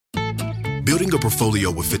Building a portfolio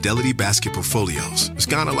with Fidelity Basket Portfolios is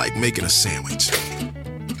kind of like making a sandwich.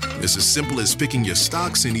 It's as simple as picking your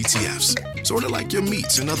stocks and ETFs, sort of like your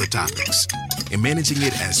meats and other toppings, and managing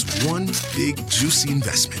it as one big, juicy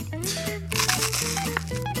investment.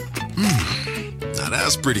 Now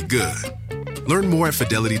that's pretty good. Learn more at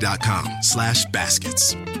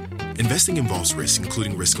fidelity.com/baskets. Investing involves risk,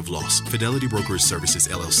 including risk of loss. Fidelity Brokerage Services,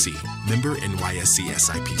 LLC. Member NYSE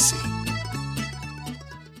SIPC.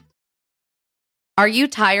 Are you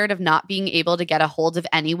tired of not being able to get a hold of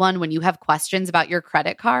anyone when you have questions about your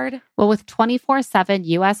credit card? Well, with 24/7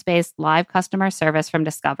 US-based live customer service from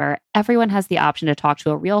Discover, everyone has the option to talk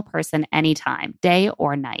to a real person anytime, day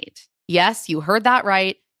or night. Yes, you heard that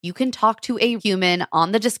right. You can talk to a human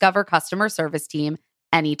on the Discover customer service team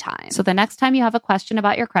anytime. So the next time you have a question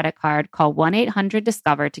about your credit card, call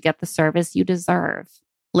 1-800-DISCOVER to get the service you deserve.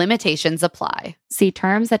 Limitations apply. See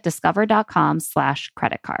terms at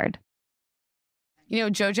discover.com/creditcard. You know,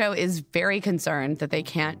 JoJo is very concerned that they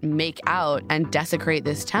can't make out and desecrate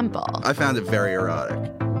this temple. I found it very erotic.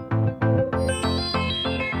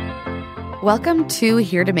 Welcome to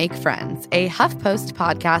Here to Make Friends, a HuffPost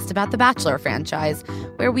podcast about the Bachelor franchise,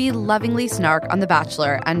 where we lovingly snark on The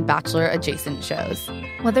Bachelor and Bachelor-adjacent shows.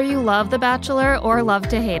 Whether you love The Bachelor or love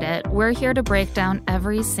to hate it, we're here to break down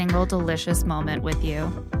every single delicious moment with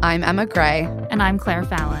you. I'm Emma Gray. And I'm Claire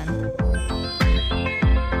Fallon.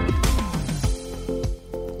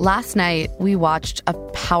 Last night, we watched a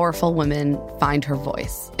powerful woman find her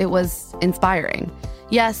voice. It was inspiring.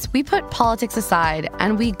 Yes, we put politics aside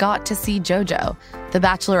and we got to see JoJo, the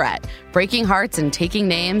Bachelorette, breaking hearts and taking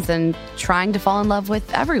names and trying to fall in love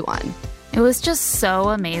with everyone. It was just so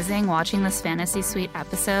amazing watching this fantasy suite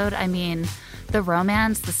episode. I mean, the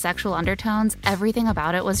romance, the sexual undertones, everything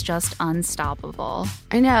about it was just unstoppable.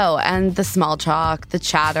 I know, and the small talk, the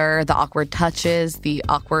chatter, the awkward touches, the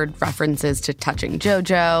awkward references to touching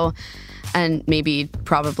JoJo, and maybe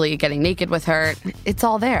probably getting naked with her, it's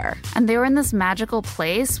all there. And they were in this magical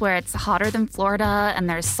place where it's hotter than Florida, and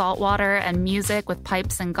there's salt water and music with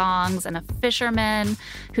pipes and gongs, and a fisherman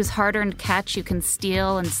whose hard-earned catch you can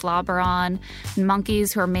steal and slobber on, and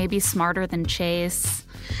monkeys who are maybe smarter than Chase.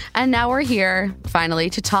 And now we're here, finally,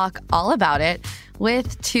 to talk all about it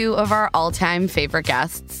with two of our all-time favorite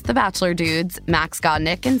guests, the Bachelor dudes, Max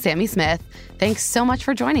Godnick and Sammy Smith. Thanks so much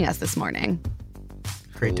for joining us this morning.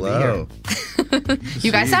 Great to be here.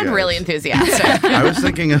 You guys sound really enthusiastic. I was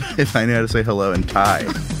thinking of if I knew how to say hello in Thai.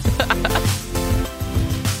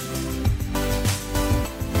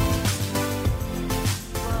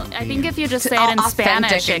 I think if you just say it in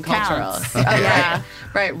Spanish, it counts. Yeah.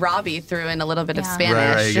 Right. Robbie threw in a little bit of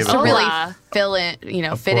Spanish Right, just to really fill in,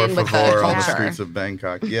 fit in with the culture. On the streets of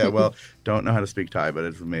Bangkok. Yeah, well, don't know how to speak Thai, but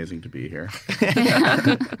it's amazing to be here.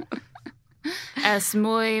 Es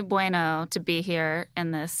muy bueno to be here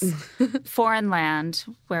in this foreign land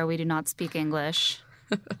where we do not speak English.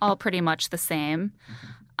 All pretty much the same.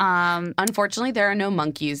 Unfortunately, there are no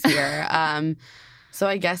monkeys here. So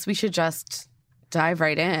I guess we should just dive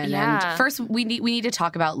right in. Yeah. And first, we need to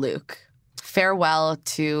talk about Luke. Farewell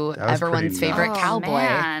to everyone's favorite cowboy.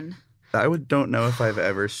 Man. Don't know if I've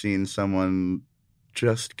ever seen someone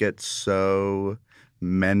just get so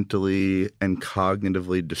mentally and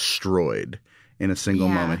cognitively destroyed in a single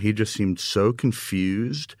moment. He just seemed so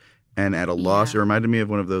confused and at a loss. It reminded me of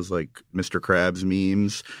one of those like Mr. Krabs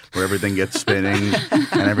memes where everything gets spinning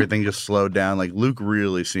and everything just slowed down. Like Luke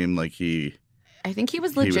really seemed like I think he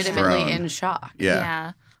was legitimately in shock.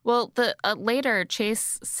 Yeah. Well, later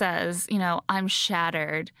Chase says, I'm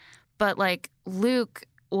shattered, but like Luke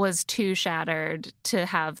was too shattered to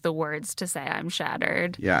have the words to say I'm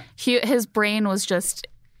shattered. Yeah. His brain was just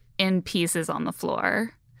in pieces on the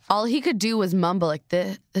floor. All he could do was mumble like,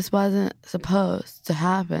 this wasn't supposed to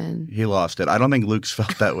happen. He lost it. I don't think Luke's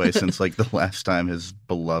felt that way since like the last time his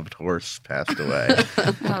beloved horse passed away.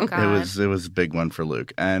 Oh, God. It was a big one for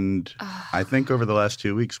Luke. And I think over the last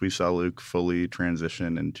 2 weeks we saw Luke fully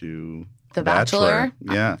transition into The Bachelor.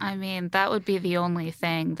 Yeah. I mean, that would be the only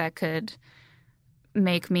thing that could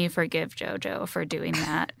make me forgive JoJo for doing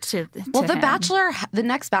that to the him. Bachelor, the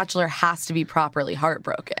next Bachelor has to be properly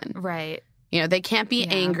heartbroken. Right. They can't be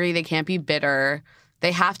angry. They can't be bitter.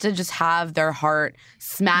 They have to just have their heart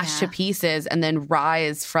smashed to pieces and then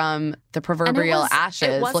rise from the proverbial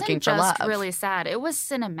ashes looking for love. It wasn't just really sad. It was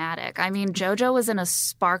cinematic. I mean, JoJo was in a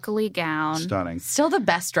sparkly gown. Stunning. Still the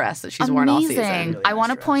best dress that she's worn all season. Really I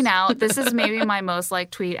want to point out, this is maybe my most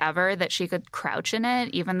liked tweet ever, that she could crouch in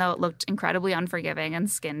it, even though it looked incredibly unforgiving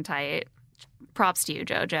and skin tight. Props to you,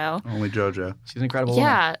 JoJo. Only JoJo. She's an incredible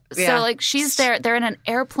woman. Yeah. So, like, she's there. They're in an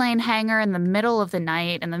airplane hangar in the middle of the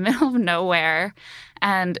night, in the middle of nowhere.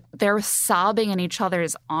 And they're sobbing in each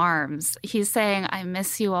other's arms. He's saying, I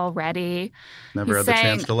miss you already. Never He's had the saying,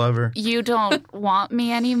 chance to love her. You don't want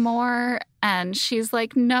me anymore. And she's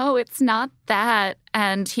like, no, it's not that.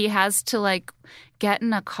 And he has to like get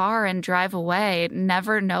in a car and drive away,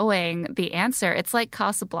 never knowing the answer. It's like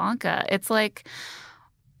Casablanca. It's like,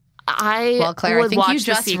 Well, Claire, I would think watch you the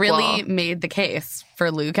just sequel. really made the case for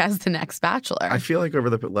Luke as the next Bachelor. I feel like over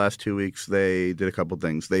the last 2 weeks, they did a couple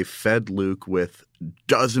things. They fed Luke with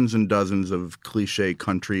dozens and dozens of cliche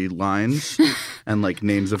country lines and like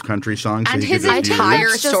names of country songs. And that he his could just use. entire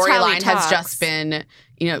That's just how he storyline has talks. just been,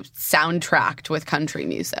 soundtracked with country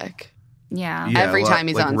music. Yeah. Yeah, every time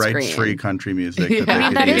he's like on right screen. free country music. Yeah. That I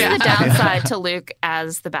mean, they that could is use. the downside to Luke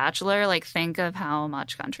as the Bachelor. Like, think of how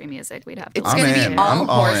much country music we'd have to It's I'm going to in. be all I'm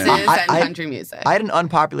all in. horses and I- country music. I had an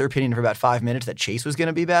unpopular opinion for about 5 minutes that Chase was going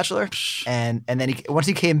to be Bachelor, and then once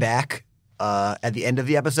he came back at the end of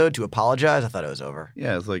the episode to apologize, I thought it was over.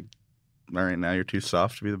 Yeah, it's like, all right, now you're too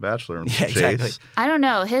soft to be the Bachelor. Yeah, Chase. exactly. I don't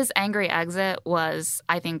know. His angry exit was,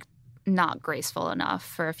 I think, not graceful enough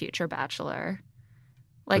for a future Bachelor.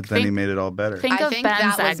 Like, But then he made it all better. think I of think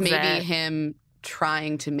Ben's that was exit. maybe him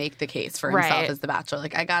trying to make the case for himself Right. as the Bachelor.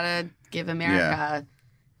 Like, I got to give America,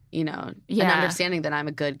 an Yeah. understanding that I'm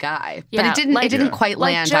a good guy. Yeah, But it didn't. like- it didn't Yeah. quite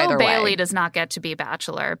Like land Joe either Bailey way. does not get to be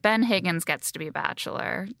Bachelor. Ben Higgins gets to be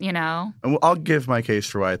Bachelor, And I'll give my case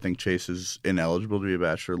for why I think Chase is ineligible to be a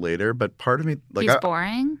Bachelor later. But part of me, like, He's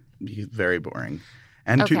boring. he's very boring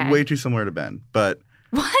and Okay. way too similar to Ben. But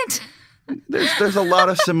What? there's a lot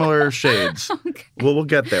of similar shades. Okay. We'll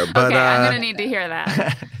get there. But Okay, I'm going to need to hear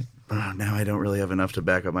that. now I don't really have enough to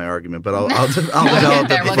back up my argument. But I'll develop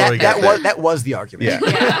there, it we'll before we get get there. there. That was the argument.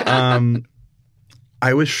 Yeah.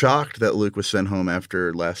 I was shocked that Luke was sent home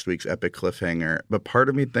after last week's epic cliffhanger, but part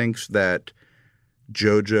of me thinks that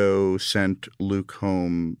JoJo sent Luke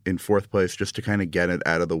home in fourth place just to kind of get it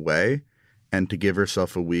out of the way and to give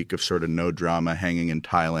herself a week of sort of no drama hanging in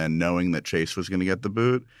Thailand, knowing that Chase was going to get the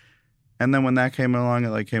boot. And then when that came along,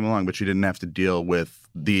 it came along, but she didn't have to deal with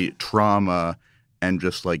the trauma and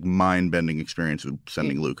just like mind-bending experience of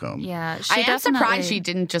sending Luke home. Yeah, I am surprised she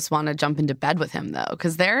didn't just want to jump into bed with him, though,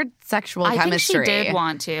 because their sexual chemistry. I think she did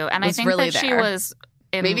want to, and I was think really that she there. was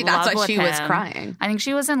in Maybe love that's why with she was him. crying. I think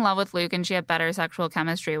she was in love with Luke, and she had better sexual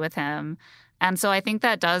chemistry with him. And so I think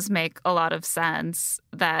that does make a lot of sense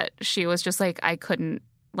that she was just like, I couldn't,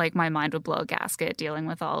 like, my mind would blow a gasket dealing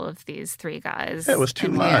with all of these three guys. Yeah, it was too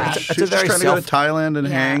in much. one It's day. a She was very just trying to go to Thailand and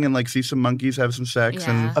Yeah. hang and like see some monkeys, have some sex,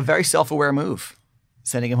 Yeah. and A very self-aware move,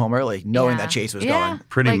 sending him home early, knowing Yeah. that Chase was Yeah. going.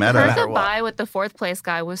 pretty Like, meta. her matter what. goodbye with the fourth place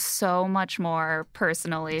guy was so much more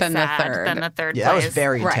personally Than the sad third. than the third Yeah, that place. was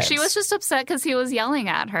very Right. intense. She was just upset because he was yelling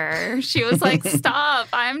at her. She was like, stop,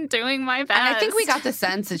 I'm doing my best. And I think we got the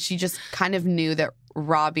sense that she just kind of knew that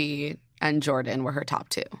Robbie and Jordan were her top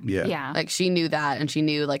two. Yeah. Yeah. Like, she knew that, and she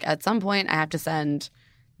knew, like, at some point I have to send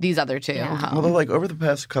these other two Yeah. home. Although, like over the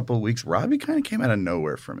past couple of weeks, Robbie kind of came out of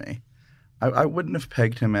nowhere for me. I wouldn't have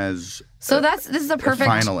pegged him as So this is a perfect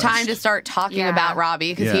finalist. time to start talking Yeah. about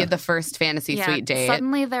Robbie, because Yeah. he had the first fantasy suite date.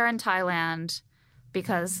 Suddenly they're in Thailand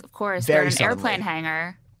because, of course, Very they're in an suddenly. airplane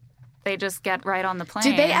hangar. They just get right on the plane.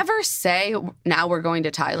 Did they ever say, now we're going to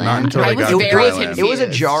Thailand? Not until I they was got to very Thailand. confused. It was a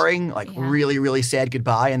jarring, like Yeah. really, really sad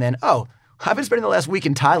goodbye, and then I've been spending the last week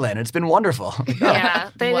in Thailand, and it's been wonderful. Yeah,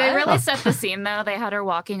 they What? really set the scene, though. They had her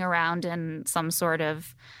walking around in some sort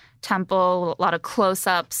of temple, a lot of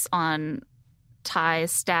close-ups on Thai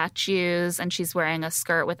statues, and she's wearing a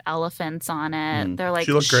skirt with elephants on it. They're like,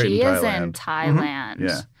 She looked great in she is Thailand. in Thailand.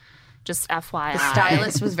 Yeah. Just FYI. The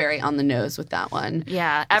stylist was very on the nose with that one.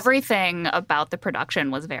 Yeah, everything about the production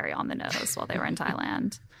was very on the nose while they were in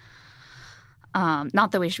Thailand.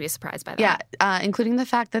 Not that we should be surprised by that. Yeah, including the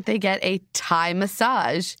fact that they get a Thai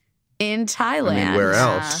massage in Thailand. I mean, where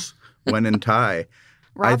else? When in Thai.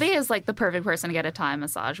 Robbie is like the perfect person to get a Thai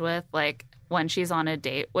massage with. Like when she's on a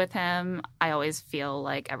date with him, I always feel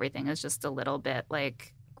like everything is just a little bit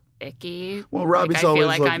like icky. Well, Like, Robbie's I feel always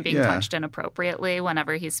like look- I'm being yeah. touched inappropriately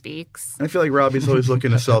whenever he speaks. And I feel like Robbie's always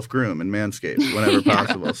looking to self-groom and manscape whenever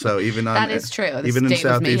possible. So even on That is true. This even in date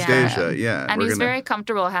was made Southeast for Asia, him. yeah. And we're he's gonna, very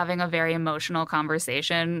comfortable having a very emotional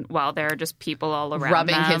conversation while there are just people all around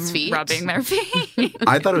Rubbing them, his feet? rubbing their feet.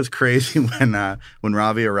 I thought it was crazy when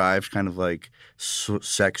Robbie arrived, kind of like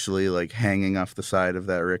sexually like hanging off the side of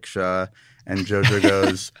that rickshaw, and JoJo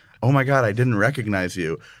goes, "Oh my God, I didn't recognize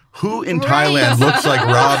you. Who in Thailand looks like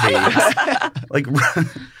Robbie?" Like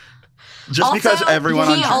Just because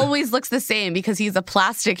everyone he always looks the same because he's a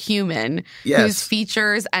plastic human whose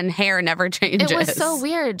features and hair never changes. It was so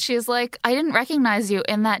weird. She's like, I didn't recognize you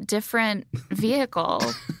in that different vehicle.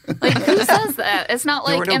 Like, who says that? It's not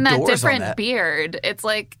like in that different beard. It's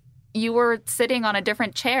like you were sitting on a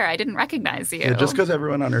different chair. I didn't recognize you. Yeah, just because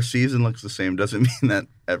everyone on her season looks the same doesn't mean that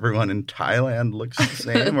everyone in Thailand looks the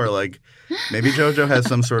same. Or like maybe JoJo has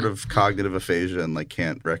some sort of cognitive aphasia and like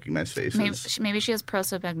can't recognize faces. Maybe she has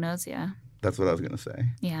prosopagnosia. That's what I was going to say.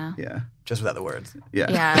 Yeah. Yeah. Just without the words. Yeah.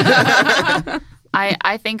 Yeah.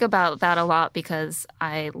 I think about that a lot because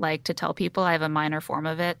I like to tell people I have a minor form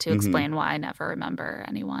of it to explain why I never remember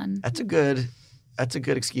anyone. That's a good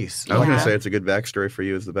excuse. I was going to say it's a good backstory for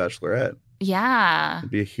you as the Bachelorette. Yeah. It'd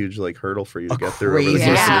be a huge like hurdle for you to get through. Crazy Over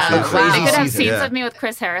the season. Crazy They could have season. scenes of me with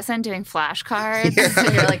Chris Harrison doing flashcards.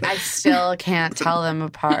 And you're like, I still can't tell them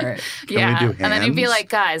apart. Yeah. Can we do And then you'd be hands? like,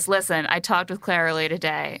 guys, listen, I talked with Claire earlier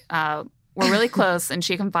today. We're really close and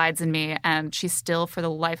she confides in me and she still, for the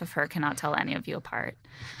life of her, cannot tell any of you apart.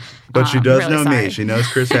 But she does really know sorry. me. She knows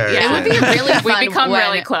Chris Harrison. It would be really fun. We become when,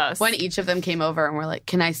 really close. when each of them came over and we're like,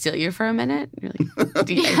 "Can I steal you for a minute?" You're like,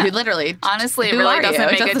 "You literally." Honestly, it Who really are doesn't you?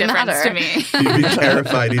 It make a doesn't difference matter. to me. You'd be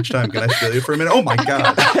terrified each time. Can I steal you for a minute? Oh my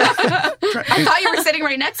God. I thought you were sitting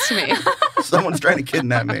right next to me. Someone's trying to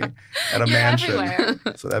kidnap me at a You're mansion. everywhere.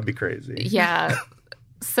 So that'd be crazy. Yeah.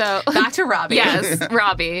 So Back to Robbie. yes,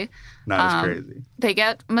 Robbie. Not as crazy. They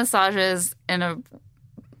get massages in a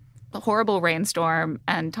horrible rainstorm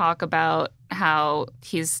and talk about how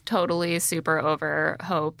he's totally super over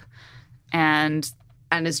Hope and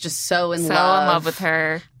is just so in so love. in love with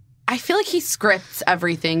her. I feel like he scripts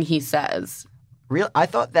everything he says. I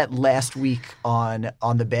thought that last week on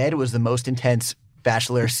the bed was the most intense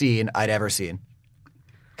Bachelor scene I'd ever seen.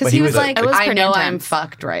 Because But he was like, it was I pretty know I'm intense.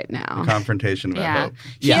 fucked right now. Confrontation about Yeah. hope.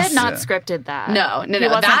 He Yes. had not Yeah. scripted that. No. He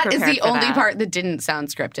wasn't That is prepared the for only that. part that didn't sound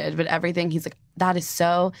scripted. But everything, he's like, that is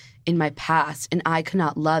so in my past, and I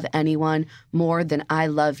cannot love anyone more than I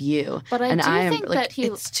love you. But I and do I am think like, that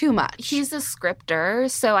it's too much. He's a scripter,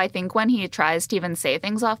 so I think when he tries to even say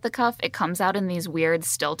things off the cuff, it comes out in these weird,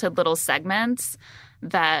 stilted little segments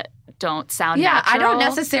that don't sound natural. I don't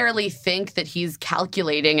necessarily think that he's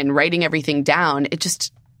calculating and writing everything down. It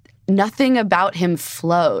just nothing about him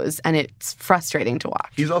flows, and it's frustrating to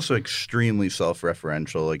watch. He's also extremely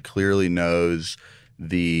self-referential, like clearly knows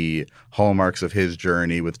the hallmarks of his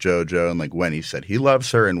journey with JoJo and like when he said he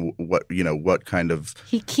loves her and what kind of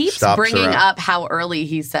He keeps stops bringing her up how early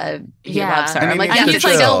he said he Yeah. loves her. I mean, I'm like, he's yes, the it's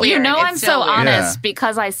chill. still weird. You know, It's I'm still so weird. honest Yeah.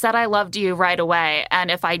 because I said I loved you right away. And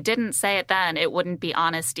if I didn't say it then, it wouldn't be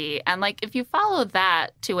honesty. And like, if you follow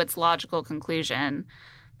that to its logical conclusion,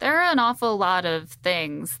 there are an awful lot of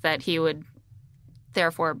things that he would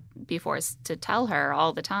therefore be forced to tell her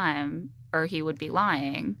all the time, or he would be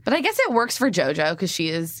lying. But I guess it works for JoJo because she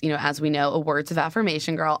is, as we know, a words of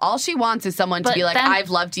affirmation girl. All she wants is someone to But be like, then I've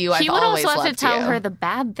loved you. I've He would always also have loved to tell you. her the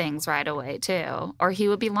bad things right away, too, or he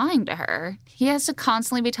would be lying to her. He has to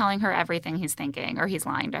constantly be telling her everything he's thinking, or he's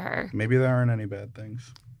lying to her. maybe there aren't any bad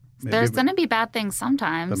things. Maybe, There's going to be bad things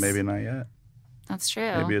sometimes. but maybe not yet. That's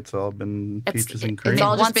true. Maybe it's all been It's- peaches and it's cream. It's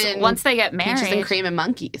all just once, been once they get married. peaches and cream and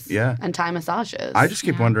monkeys. Yeah. And Thai massages. I just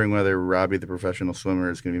keep wondering whether Robbie, the professional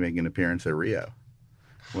swimmer, is going to be making an appearance at Rio.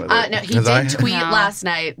 No, he 'cause did tweet No. last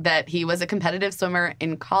night that he was a competitive swimmer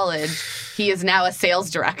in college. He is now a sales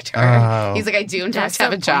director. Oh. He's like, I do in That's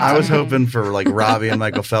fact have a so job. I was hoping for like Robbie and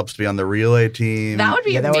Michael Phelps to be on the relay team. That would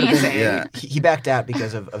be Yeah, that would've been- amazing. Yeah. He backed out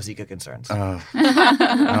because of Zika concerns. Oh,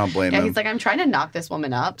 I don't blame Yeah, him. he's like, I'm trying to knock this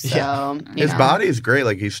woman up. So, Yeah. you His know. body is great.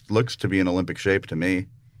 Like he looks to be in Olympic shape to me.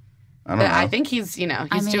 I don't know. I think he's, he's I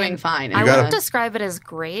mean, doing fine. I gotta- wouldn't describe it as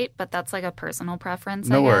great, but that's like a personal preference.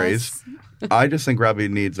 No I worries. guess. I just think Robbie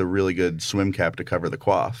needs a really good swim cap to cover the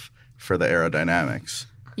coif for the aerodynamics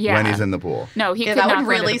Yeah. when he's in the pool. No, he Yeah, could that not would go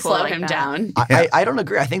into really the pool slow like him that. down. I don't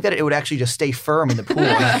agree. I think that it would actually just stay firm in the pool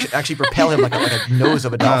and actually propel him like a nose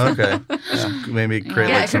of a Oh, dolphin. okay. Maybe create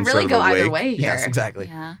Yeah, like it some could really sort of go a either wake. way here. Yes, exactly.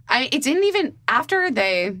 Yeah. It didn't even, after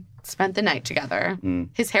they spent the night together,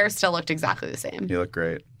 his hair still looked exactly the same. You look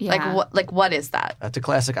great. Yeah. What is that? That's a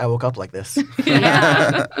classic. I woke up like this.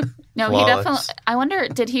 Yeah. No, he Flawless. definitely. I wonder,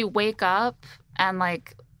 did he wake up and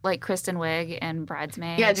like Kristen Wiig in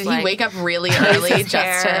Bridesmaids? Yeah, did he like, wake up really place early his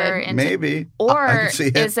just hair to... into- Maybe. I Or can see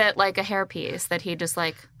it. is it like a hairpiece that he just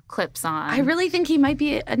like clips on? I really think he might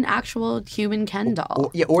be an actual human Ken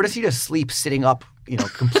doll. Or does he just sleep sitting up,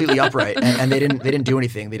 completely upright, and they didn't do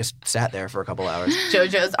anything. They just sat there for a couple hours.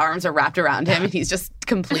 JoJo's arms are wrapped around him and he's just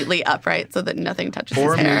completely upright so that nothing touches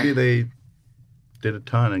Or his hair. maybe they did a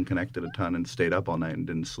ton and connected a ton and stayed up all night and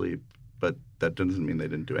didn't sleep. But that doesn't mean they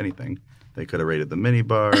didn't do anything. They could have raided the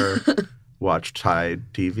minibar. watched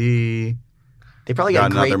Tide TV. They probably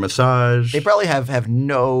got another massage. They probably have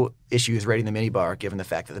no issues rating the minibar, given the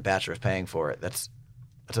fact that The Bachelor is paying for it. That's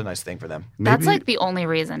a nice thing for them. That's like the only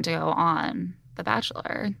reason to go on The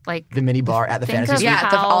Bachelor. Like the minibar at the think fantasy of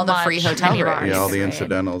suite. Yeah, all the free hotel minibar rooms. Yeah, all the right?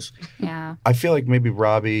 incidentals. Yeah. I feel like maybe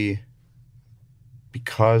Robbie,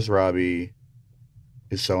 because Robbie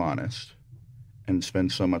is so honest and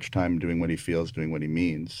spends so much time doing what he feels, doing what he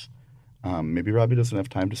means, maybe Robbie doesn't have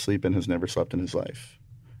time to sleep and has never slept in his life,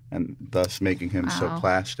 and thus making him so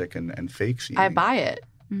plastic and fake-seeming. I buy it.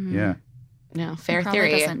 Mm-hmm. Yeah. No, fair Probably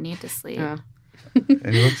theory. doesn't need to sleep. Yeah.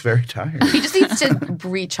 And he looks very tired. He just needs to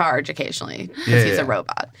recharge occasionally because he's a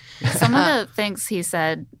robot. Some of the things he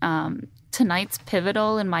said, tonight's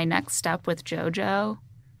pivotal in my next step with JoJo.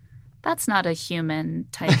 That's not a human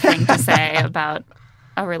type thing to say about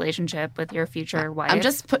a relationship with your future wife. I'm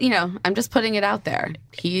just putting it out there.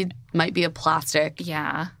 He might be a plastic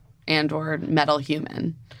and or metal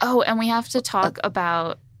human. Oh, and we have to talk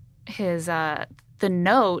about his the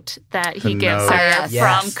note that he The gives note. her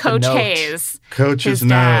Yes, from the Coach note. Hayes, Coach's his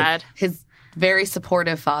dad. His very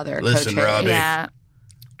supportive father. Listen, Coach Hayes. Robbie. Yeah.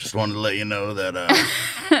 Just wanted to let you know that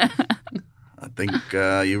I think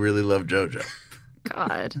you really love JoJo.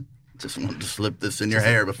 God. Just wanted to slip this in your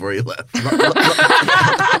hair before you left.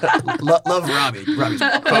 Love Robbie. Robbie's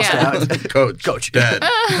crossed Yeah. out. Coach. Dad.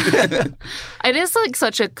 It is like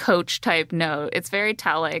such a coach type note. It's very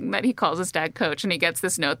telling that he calls his dad coach and he gets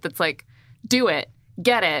this note that's like, do it,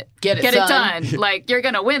 get it son." done. Like, you're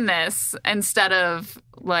going to win this, instead of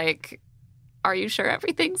like, are you sure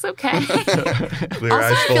everything's okay? Clear Also,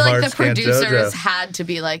 eyes, I full feel like hearts, the can't producers JoJo. had to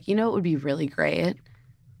be like, it would be really great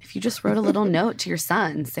if you just wrote a little note to your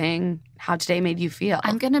son saying how today made you feel.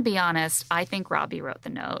 I'm going to be honest. I think Robbie wrote the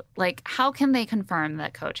note. Like, how can they confirm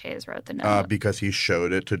that Coach Hayes wrote the note? Because he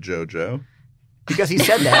showed it to JoJo. Because he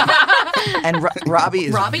said that. And Robbie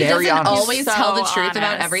is Robbie very doesn't honest. always So tell the truth about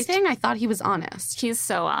honest. everything. I thought he was honest. He's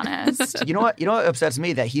so honest. You know what upsets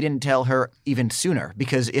me? That he didn't tell her even sooner.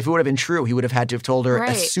 Because if it would have been true, he would have had to have told her Right.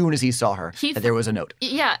 as soon as he saw her that there was a note.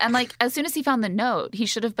 Yeah, and like as soon as he found the note, he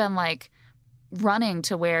should have been like running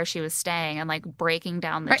to where she was staying and like breaking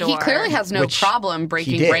down the Right, door. he clearly has no Which problem he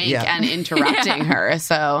breaking did, rank yeah. and interrupting her.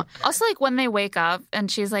 So, Also, like when they wake up and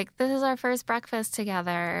she's like, "This is our first breakfast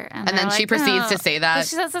together," and and they're then she like, proceeds "Oh." to say But that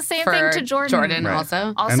she says the same for thing to Jordan. Right.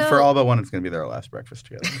 also. Also, And for all but one, it's going to be their last breakfast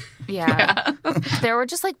together. yeah, there were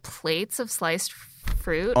just like plates of sliced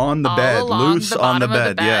fruit On the all bed, along loose the on the bottom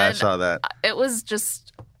of bed. Yeah, I saw that. It was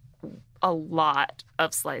just a lot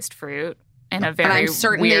of sliced fruit in a And very I'm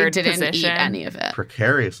certain weird they didn't position. eat any of it.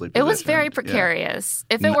 Precariously It was positioned. very Yeah. precarious.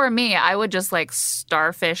 If it were me, I would just like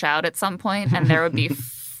starfish out at some point and there would be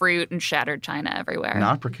fruit and shattered china everywhere.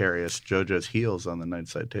 Not precarious. JoJo's heels on the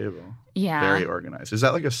nightside table. Yeah. Very organized. Is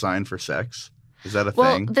that like a sign for sex? Is that a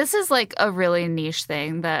Well, thing? this is like a really niche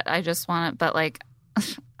thing that I just want to, but like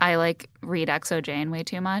I like read Exo Jane way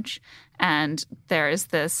too much. And there's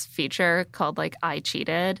this feature called like I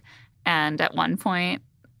Cheated. And at one point,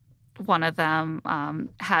 one of them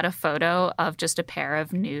had a photo of just a pair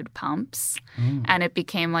of nude pumps. And it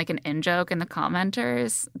became like an in-joke in the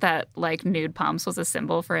commenters that like nude pumps was a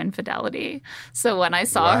symbol for infidelity. So when I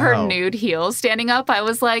saw her Wow. nude heels standing up, I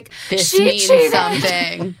was like, This she means cheated.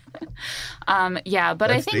 something. Yeah, but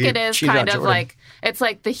I That's think deep. it is Cheated kind on of Jordan. like it's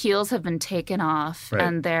like the heels have been taken off Right.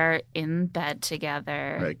 and they're in bed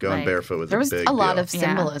together. Right, going Like, barefoot was There a was big a lot deal. of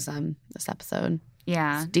symbolism this episode.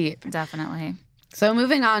 Yeah, It's deep. definitely. So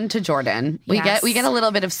moving on to Jordan, we Yes. get a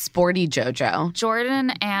little bit of sporty JoJo.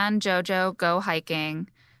 Jordan and JoJo go hiking.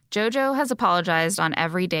 JoJo has apologized on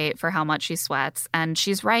every date for how much she sweats, and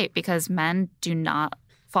she's right because men do not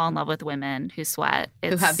fall in love with women who sweat.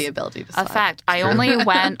 Who have the ability to a sweat. fact. I only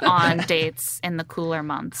went on dates in the cooler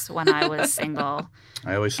months when I was single.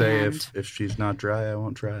 I always say And- if she's not dry, I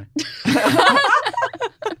won't try.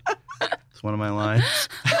 It's one of my lines.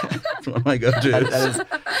 It's one of my go-tos. That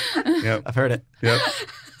is, Yep. I've heard it. Yep.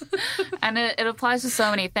 And it applies to so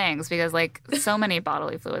many things because like so many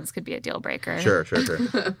bodily fluids could be a deal breaker. Sure. It's a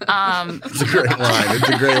It's great line. It's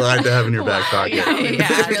a great line to have in your back pocket. Yeah, It's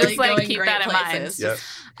yeah, really just like going keep great that in places. Yep.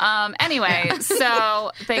 mind. Anyway,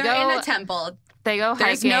 so They're in a temple. they go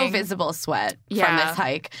There's hiking. no visible sweat from Yeah. this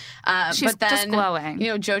hike. She's but then, just glowing.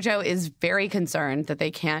 JoJo is very concerned that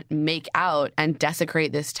they can't make out and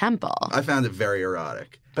desecrate this temple. I found it very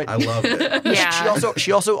erotic. But- I loved it. Yeah.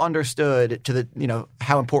 She also understood to the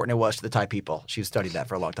how important it was to the Thai people. She's studied that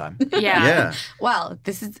for a long time. Yeah. Yeah. Well,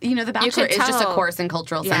 this is, The Bachelor could is just a tell. course in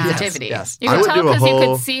cultural Yeah. sensitivity. Yes. You I could would tell do a because you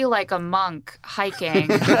whole- could see like a monk hiking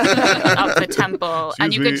up the temple,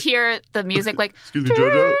 and you Excuse could me. hear the music like. Excuse me,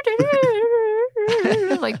 JoJo.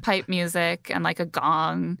 like pipe music and like a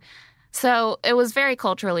gong. So it was very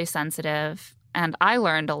culturally sensitive, and I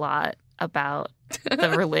learned a lot about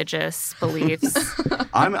the religious beliefs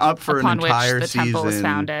I'm up for an upon entire which the season. temple was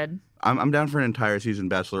founded. I'm down for an entire season,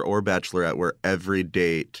 Bachelor or Bachelorette, where every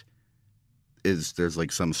date there's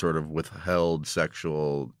like some sort of withheld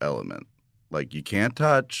sexual element. Like you can't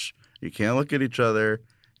touch, you can't look at each other,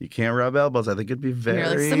 you can't rub elbows. I think it'd be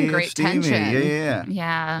very some great steamy. tension. Yeah.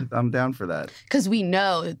 Yeah. I'm down for that. Because we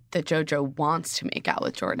know that JoJo wants to make out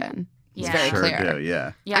with Jordan. It's Yeah. very Sure clear. do,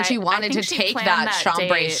 yeah. Yeah, And she I wanted to think she take planned that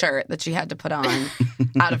chambray date. shirt that she had to put on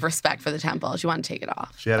out of respect for the temple. She wanted to take it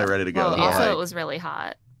off. She had it ready to go. Well, the whole also hike. it was really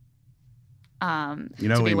hot. You know to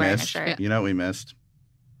what be we wearing missed? a shirt. You know what we missed?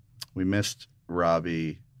 We missed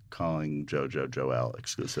Robbie calling JoJo Joelle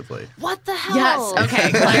exclusively. What the hell? Yes.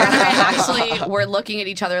 Okay. Claire and I actually were looking at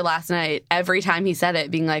each other last night every time he said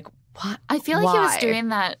it, being like, what? I feel like he was Why? doing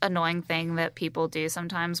that annoying thing that people do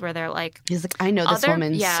sometimes where they're like, He's like, I know this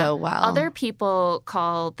woman so well. Other people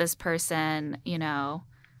call this person,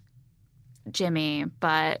 Jimmy,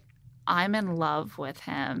 but I'm in love with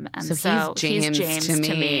him. And So so, he's James to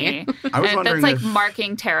me. I was and wondering that's like if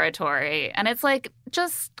marking territory. And it's like,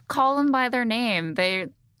 just call them by their name. They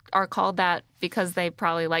are called that because they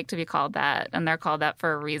probably like to be called that, and they're called that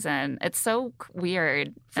for a reason. It's so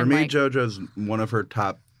weird. for And, me, like, JoJo's one of her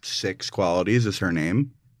top 6 qualities is her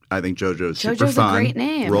name. I think JoJo's super JoJo's a fun. great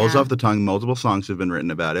name. Rolls Yeah. off the tongue. Multiple songs have been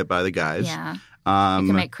written about it by the guys. yeah, you Um,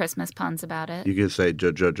 can make Christmas puns about it. you could say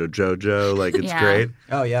JoJo, like it's Yeah. great.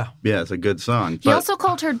 Oh yeah. Yeah, it's a good song. He But, also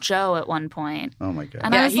called her Joe at one point. oh my god.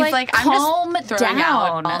 And I Yeah, was he's like, I'm calm just throwing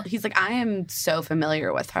down. out. He's like, I am so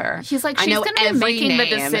familiar with her. He's like, I she's know going to be every making the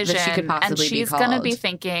name that she decision, could possibly and be she's going to be called.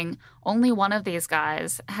 thinking, only one of these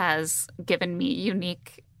guys has given me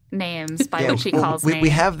unique names by Yeah, which he well, calls we me. we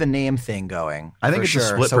have the name thing going. I think for it's sure. a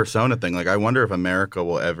split So- persona thing. Like, I wonder if America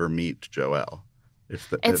will ever meet Joelle.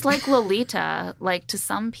 It's like Lolita. Like, to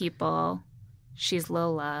some people, she's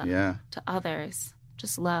Lola. yeah. To others,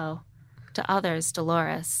 just Lo. To others,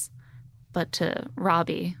 Dolores. But to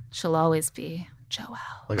Robbie, she'll always be Joelle.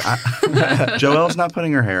 Like Joelle's not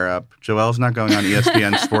putting her hair up. Joelle's not going on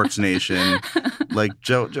ESPN Sports Nation. Like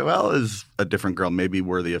Joelle is a different girl, maybe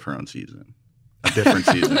worthy of her own season. A different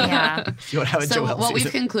season. Yeah. You don't have a So Joelle what we've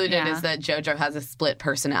season. concluded Yeah. is that JoJo has a split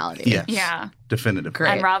personality. Yes. Yeah. Definitive. Great.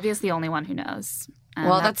 And Robbie is the only one who knows. And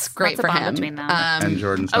Well, that's great a for bond him. between them. And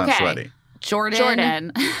Jordan's not okay. sweaty.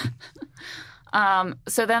 Jordan.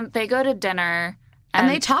 So then they go to dinner, And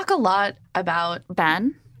they talk a lot about,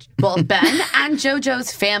 Ben. well, Ben and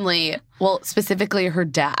JoJo's family, well, specifically her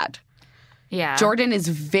dad. Yeah. Jordan is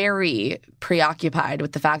very preoccupied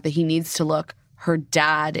with the fact that he needs to look her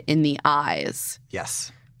dad in the eyes.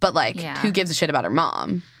 Yes. But, like, Yeah. who gives a shit about her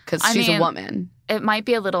mom? Because I she's a mean, woman. It might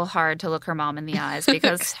be a little hard to look her mom in the eyes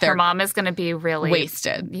because They're her mom is going to be really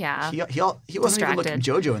Wasted. Yeah. He wasn't even looking Distracted.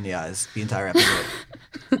 JoJo in the eyes the entire episode.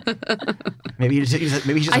 maybe he's just I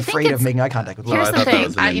think afraid of it's- making eye contact with Here's I the thought that thing.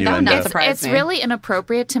 was an That would innuendo. not surprise It's me. really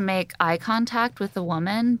inappropriate to make eye contact with a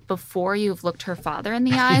woman before you've looked her father in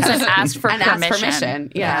the eyes and asked for And asked permission.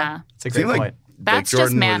 permission, yeah. It's a It great seemed like, point. That's Jordan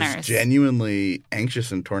just manners. was genuinely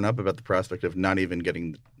anxious and torn up about the prospect of not even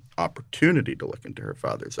getting the opportunity to look into her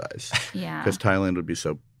father's eyes. Yeah. Because Thailand would be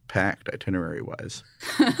so packed itinerary-wise.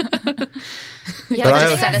 Yeah, But But I-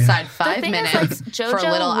 just set aside The 5 thing is, minutes like, JoJo for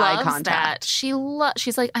a little eye loves contact. That.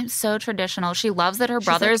 She's like, I'm so traditional. She loves that her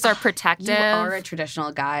brothers like, are protective. You are a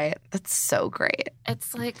traditional guy. That's so great.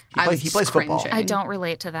 It's like, He plays football. cringing. I don't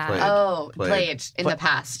relate to that. Played. Oh, Played. played in the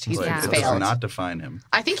past. He's Like, Yeah. it does failed. not define him.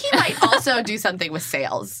 I think he might also do something with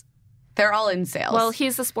sales. They're all in sales. Well,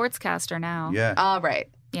 he's a sportscaster now. Yeah, all right.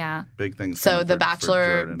 Yeah. big things. So coming the for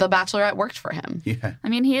Bachelor, Jordan. the Bachelorette worked for him. Yeah. I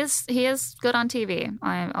mean, he is good on TV.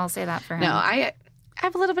 I'll say that for him. No, I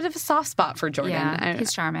have a little bit of a soft spot for Jordan. Yeah,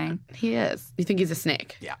 he's charming. He is. You think he's a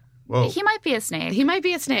snake? Whoa. He might be a snake. He might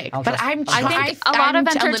be a snake, I'll but trust- I'm. I think a lot of I'm a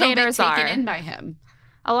little bit entertainers taken are. in by him.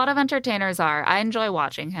 A lot of entertainers are. I enjoy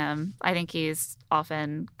watching him. I think he's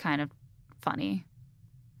often kind of funny.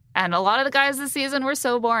 And a lot of the guys this season were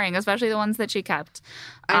so boring, especially the ones that she kept.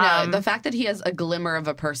 I know the fact that he has a glimmer of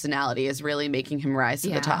a personality is really making him rise to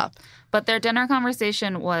Yeah. the top. But their dinner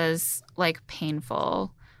conversation was like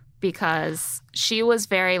painful because she was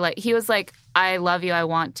very like, he was like, I love you. I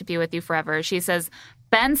want to be with you forever. She says,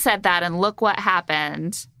 Ben said that and look what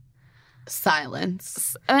happened.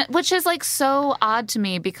 Silence. Which is like so odd to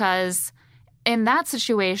me because in that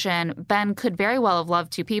situation, Ben could very well have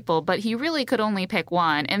loved 2 people, but he really could only pick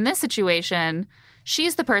one. In this situation,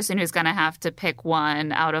 she's the person who's going to have to pick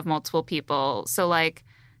one out of multiple people. So like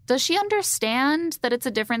Does she understand that it's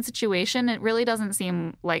a different situation? It really doesn't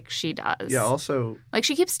seem like she does. Yeah, also... Like,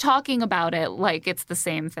 she keeps talking about it like it's the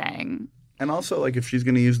same thing. And also, like, if she's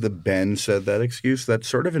going to use the Ben said that excuse, that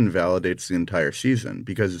sort of invalidates the entire season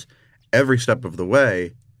because every step of the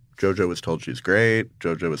way, JoJo was told she's great.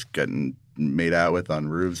 JoJo was getting made out with on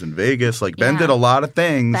roofs in Vegas. Like, Ben did a lot of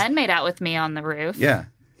things. Ben made out with me on the roof. Yeah.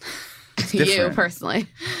 You personally.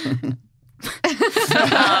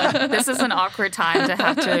 This is an awkward time to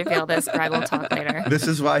have to reveal this. Greg will talk later. This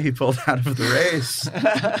is why he pulled out of the race.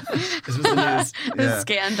 This was the news. The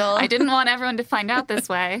scandal. I didn't want everyone to find out this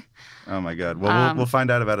way. Oh, my God. Well, we'll find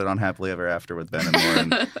out about it on Happily Ever After with Ben and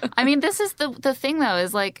Lauren. I mean, this is the thing, though,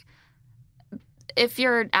 is like, if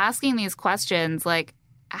you're asking these questions, like,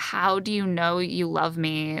 how do you know you love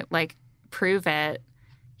me? Like, prove it.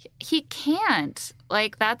 He can't.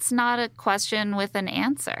 Like, that's not a question with an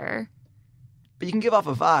answer. But you can give off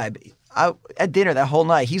a vibe. At dinner that whole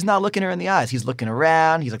night, he's not looking her in the eyes. He's looking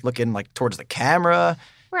around. He's like looking like towards the camera.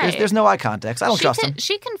 Right. There's no eye contact. I don't trust him.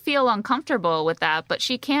 She can feel uncomfortable with that, but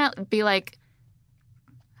she can't be like,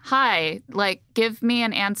 hi, like, give me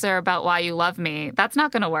an answer about why you love me. That's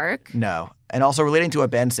not going to work. No. And also relating to what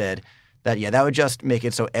Ben said, that would just make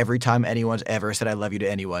it so every time anyone's ever said I love you to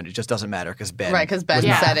anyone, it just doesn't matter because Ben. Right, because Ben was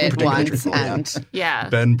not said it particularly once truthful,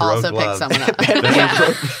 and Ben broke also love. picked someone up.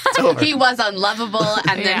 It's over. He was unlovable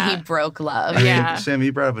and then he broke love. I mean, Yeah. Sam,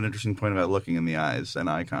 you brought up an interesting point about looking in the eyes and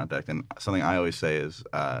eye contact. And something I always say is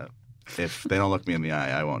if they don't look me in the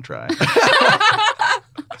eye, I won't try.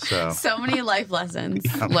 So many life lessons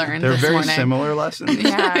learned They're this very morning. similar lessons.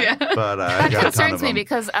 Yeah. But That I got a ton of concerns me them.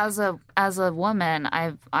 because as a woman,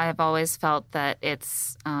 I've always felt that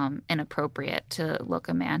it's inappropriate to look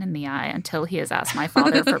a man in the eye until he has asked my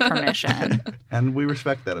father for permission. And we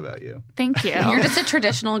respect that about you. Thank you. You're just a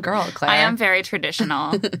traditional girl, Claire. I am very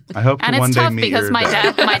traditional, I hope and to one it's day tough meet because your my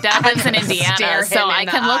dad. dad lives in Indiana, Stare so him I in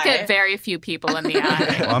the can look eye. at very few people in the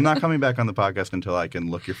eye. Well, I'm not coming back on the podcast until I can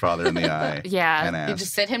look your father in the eye. Yeah. And You ask.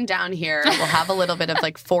 just sit him down here. We'll have a little bit of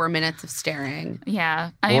like 4 minutes of staring.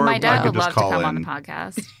 Yeah, I mean, Or my I dad could would just love to call come on in. the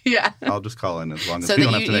podcast. Yeah. I'll just call in as long as So we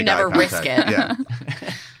that don't have to you make never eye risk contact. it.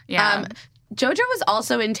 Yeah. Yeah, JoJo was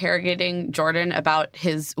also interrogating Jordan about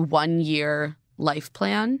his 1-year life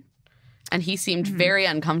plan, and he seemed very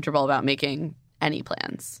uncomfortable about making any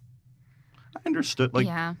plans. I understood. Like,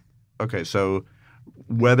 yeah. okay, so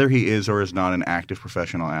whether he is or is not an active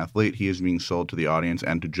professional athlete, he is being sold to the audience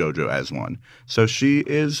and to JoJo as one. So she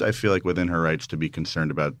is, I feel like, within her rights to be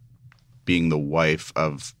concerned about being the wife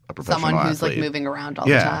of a professional Someone who's athlete. like moving around all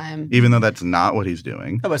the time. Even though that's not what he's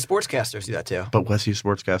doing. No, but sportscasters do that too. But was he a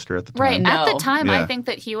sportscaster at the time? Right. At No. the time, Yeah. I think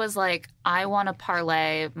that he was like, I want to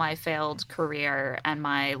parlay my failed career and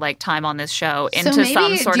my like time on this show into maybe-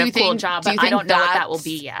 some sort do of you cool think- job, do you but I think don't know what that will that's-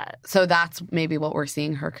 be yet. So that's maybe what we're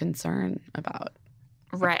seeing her concern about.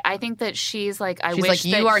 Right. I think that she's like, I She's wish like,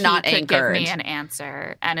 you that are he not could give me anchored. an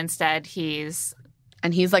answer, and instead he's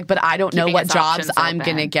And he's like, but I don't know Keeping what his jobs options I'm open.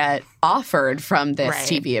 going to get offered from this Right.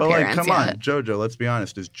 TV But appearance. like, come on, yet. JoJo, let's be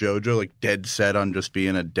honest. Is JoJo like dead set on just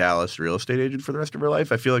being a Dallas real estate agent for the rest of her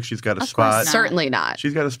life? I feel like she's got a Of course spot. not. Certainly not.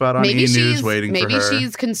 She's got a spot on maybe E! News she's waiting for her. maybe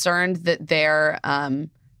she's concerned that their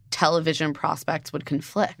television prospects would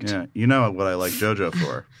conflict. Yeah, you know what I like JoJo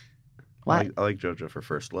for? What? I like JoJo for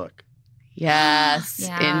First Look. Yes,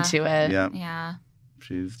 Yeah. into it. Yeah, yeah.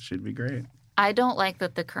 she'd be great. I don't like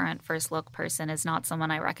that the current First Look person is not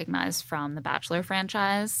someone I recognize from the Bachelor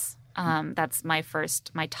franchise. That's my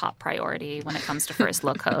top priority when it comes to First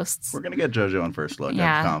Look hosts. We're gonna get JoJo on First Look.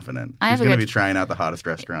 Yeah. I'm confident. I have She's a gonna good- be trying out the hottest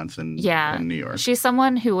restaurants in New York. She's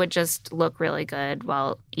someone who would just look really good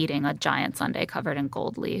while eating a giant sundae covered in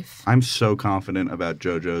gold leaf. I'm so confident about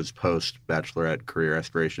JoJo's post-Bachelorette career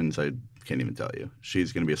aspirations. I can't even tell you.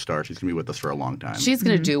 She's gonna be a star. She's gonna be with us for a long time. She's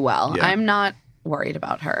going to do well. Yeah. I'm not worried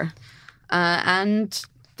about her. And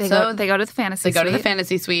They so go to the fantasy they go to the suite.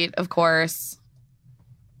 fantasy suite, of course.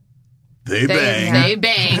 They bang. They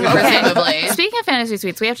bang, presumably. Speaking of fantasy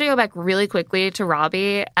suites, we have to go back really quickly to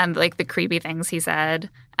Robbie and like the creepy things he said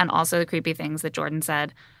and also the creepy things that Jordan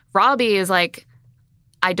said. Robbie is like,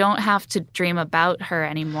 I don't have to dream about her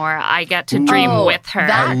anymore. I get to dream Oh, with her.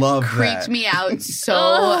 That I love creeped that. me out so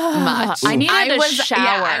Ugh, much. I needed a was, shower.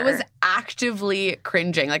 Yeah, I was actively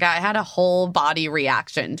cringing. Like I had a whole body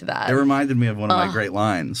reaction to that. It reminded me of one of my great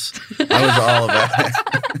lines. I was all about it.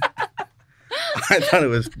 I thought it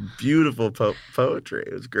was beautiful poetry.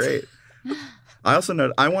 It was great. I also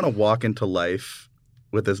know I want to walk into life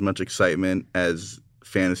with as much excitement as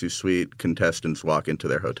Fantasy Suite contestants walk into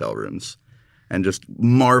their hotel rooms. and just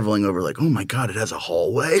marveling over like, oh my God, it has a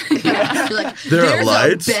hallway. You're like, There are there's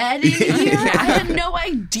lights." a bed in here? I had no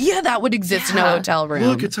idea that would exist in a hotel room.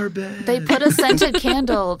 Look, it's our bed. They put a scented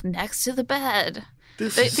candle next to the bed.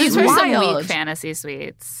 This is These sweet. were some wild. weak fantasy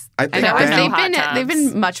suites. I I think know, There were Ben, no hot they've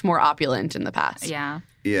tubs. been much more opulent in the past. Yeah.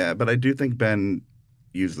 yeah, but I do think Ben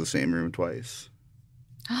used the same room twice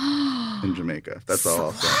in Jamaica. That's all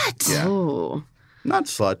I'll say. Yeah. Oh. Not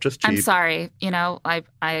slut, just cheap. I'm sorry.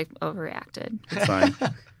 I overreacted. It's fine.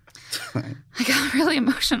 It's fine. I got really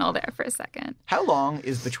emotional there for a second. How long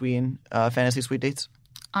is between fantasy suite dates?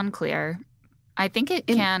 Unclear. I think it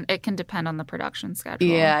can depend on the production schedule.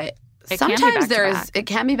 Yeah. It can be Sometimes back-to-back. it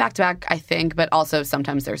can be back to back, I think, but also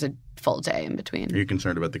sometimes there's a full day in between. Are you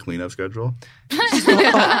concerned about the cleanup schedule?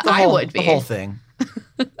 I would be. The whole thing.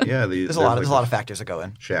 Yeah, There's a lot of factors that go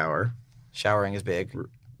in. shower. Showering is big.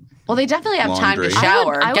 Well, they definitely have time to Laundry.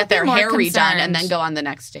 shower, I would get their be more hair redone, and then concerned. go on the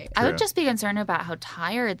next date. I would just be concerned about how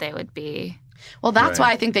tired they would be. Well, that's Right.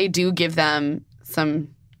 why I think they do give them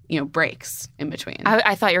some, breaks in between.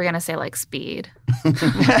 I thought you were going to say like speed.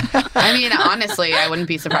 I mean, honestly, I wouldn't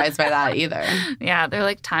be surprised by that either. Yeah, they're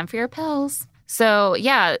like, time for your pills. So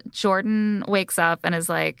yeah, Jordan wakes up and is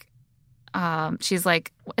like, she's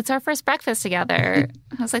like, it's our first breakfast together.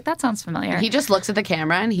 I was like, that sounds familiar. He just looks at the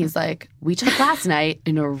camera and he's like, we took last night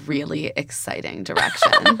in a really exciting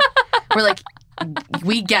direction. We're like,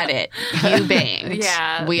 we get it. You banged.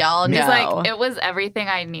 Yeah. We all know. He's like, it was everything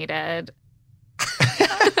I needed.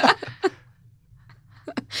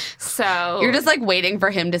 So You're just like waiting for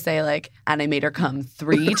him to say like, and I made her come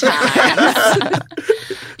 3 times.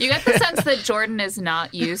 you get the sense that Jordan is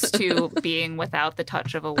not used to being without the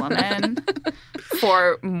touch of a woman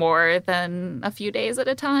for more than a few days at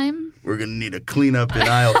a time. We're going to need a cleanup in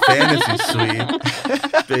Isle Fantasy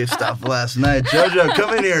Suite based off last night. JoJo,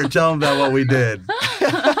 come in here and tell them about what we did.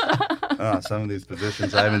 Some of these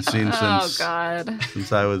positions I haven't seen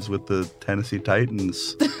since I was with the Tennessee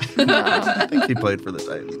Titans. I think he played for the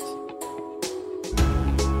Titans.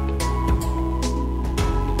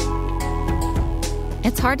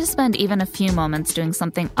 It's hard to spend even a few moments doing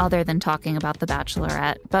something other than talking about The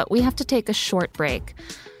Bachelorette, but we have to take a short break.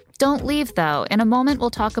 Don't leave, though. In a moment, we'll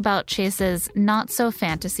talk about Chase's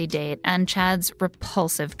not-so-fantasy date and Chad's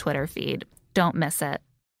repulsive Twitter feed. Don't miss it.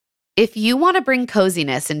 If you want to bring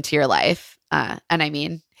coziness into your life, and I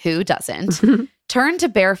mean, who doesn't? Turn to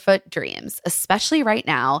Barefoot Dreams, especially right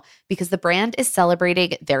now, because the brand is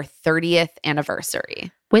celebrating their 30th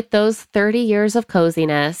anniversary. With those 30 years of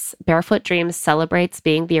coziness, Barefoot Dreams celebrates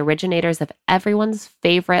being the originators of everyone's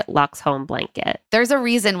favorite Luxe home blanket. There's a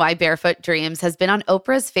reason why Barefoot Dreams has been on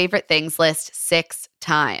Oprah's favorite things list 6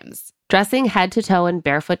 times. Dressing head to toe in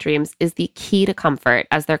Barefoot Dreams is the key to comfort,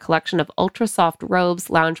 as their collection of ultra-soft robes,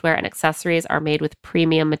 loungewear, and accessories are made with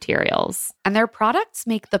premium materials. And their products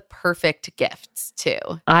make the perfect gifts, too.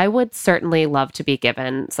 I would certainly love to be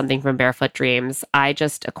given something from Barefoot Dreams. I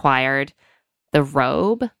just acquired the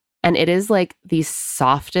robe, and it is like the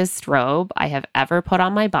softest robe I have ever put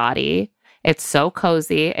on my body. It's so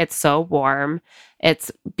cozy. It's so warm.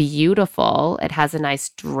 It's beautiful. It has a nice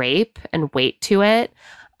drape and weight to it.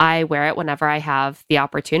 I wear it whenever I have the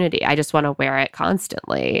opportunity. I just want to wear it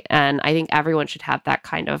constantly. And I think everyone should have that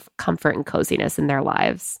kind of comfort and coziness in their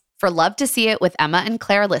lives. For Love to See It with Emma and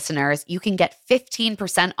Claire listeners, you can get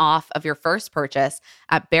 15% off of your first purchase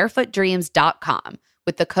at barefootdreams.com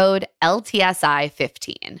with the code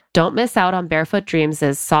LTSI15. Don't miss out on Barefoot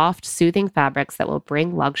Dreams' soft, soothing fabrics that will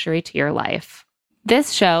bring luxury to your life.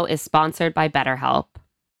 This show is sponsored by BetterHelp.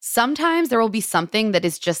 Sometimes there will be something that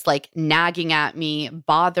is just like nagging at me,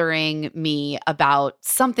 bothering me about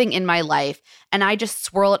something in my life, and I just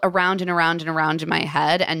swirl it around and around and around in my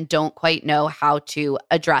head and don't quite know how to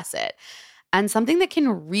address it. And something that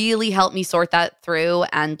can really help me sort that through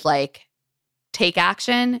and like take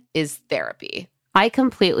action is therapy. I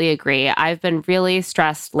completely agree. I've been really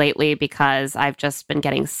stressed lately because I've just been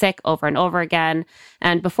getting sick over and over again.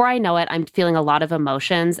 And before I know it, I'm feeling a lot of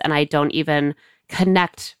emotions and I don't even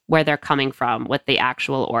connect where they're coming from with the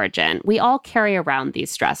actual origin. We all carry around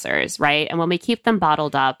these stressors, right? And when we keep them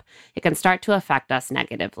bottled up, it can start to affect us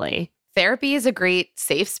negatively. Therapy is a great,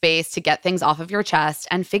 safe space to get things off of your chest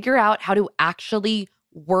and figure out how to actually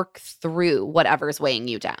work through whatever's weighing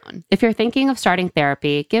you down. If you're thinking of starting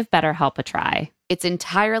therapy, give BetterHelp a try. It's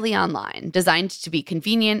entirely online, designed to be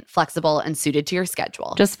convenient, flexible, and suited to your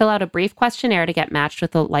schedule. Just fill out a brief questionnaire to get matched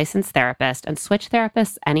with a licensed therapist and switch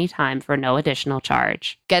therapists anytime for no additional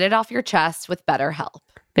charge. Get it off your chest with BetterHelp.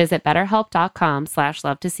 Visit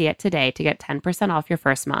betterhelp.com/love-to-see-it today to get 10% off your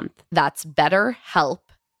first month. That's BetterHelp,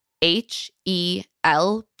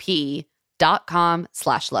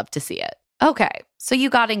 HELP.com/love-to-see-it. Okay, so you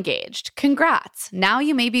got engaged. Congrats. Now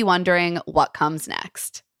you may be wondering what comes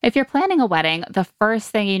next. If you're planning a wedding, the first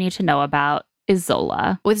thing you need to know about is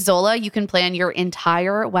Zola. With Zola, you can plan your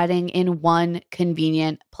entire wedding in one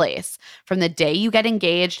convenient place. From the day you get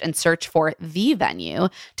engaged and search for the venue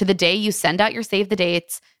to the day you send out your save the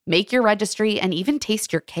dates, make your registry, and even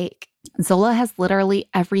taste your cake. Zola has literally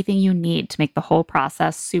everything you need to make the whole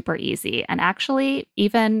process super easy and actually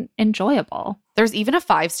even enjoyable. There's even a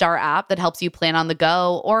 5-star app that helps you plan on the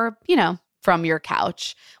go or, from your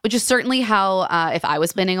couch, which is certainly how, if I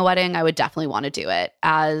was planning a wedding, I would definitely want to do it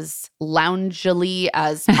as loungily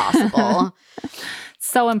as possible.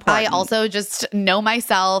 So important. I also just know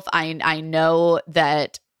myself. I know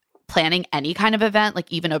that planning any kind of event,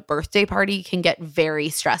 like even a birthday party, can get very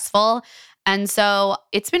stressful. And so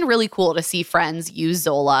it's been really cool to see friends use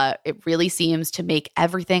Zola. It really seems to make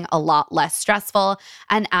everything a lot less stressful.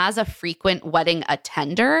 And as a frequent wedding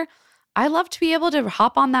attender, I love to be able to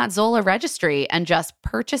hop on that Zola registry and just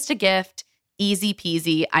purchase a gift. Easy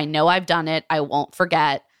peasy. I know I've done it. I won't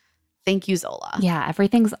forget. Thank you, Zola. Yeah,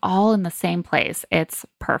 everything's all in the same place. It's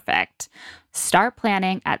perfect. Start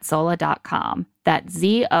planning at Zola.com. That's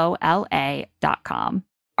ZOLA.com.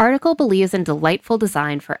 Article believes in delightful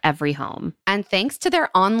design for every home. And thanks to their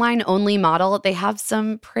online-only model, they have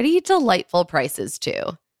some pretty delightful prices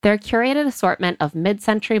too. Their curated assortment of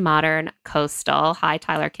mid-century modern, coastal, hi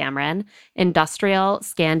Tyler Cameron, industrial,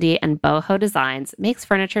 Scandi, and boho designs makes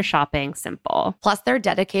furniture shopping simple. Plus, they're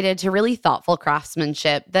dedicated to really thoughtful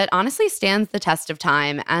craftsmanship that honestly stands the test of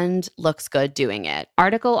time and looks good doing it.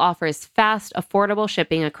 Article offers fast, affordable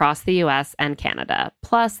shipping across the U.S. and Canada.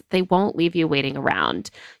 Plus, they won't leave you waiting around.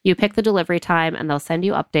 You pick the delivery time and they'll send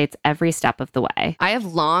you updates every step of the way. I have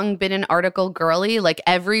long been an Article girly. Like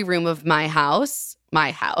every room of my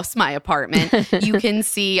apartment, you can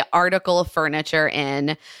see Article furniture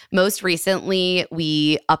in. Most recently,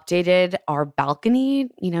 we updated our balcony,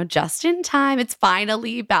 just in time. It's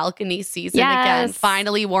finally balcony season again,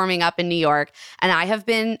 finally warming up in New York. And I have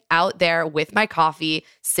been out there with my coffee,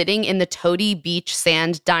 sitting in the Toady Beach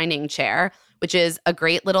Sand dining chair, which is a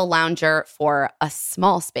great little lounger for a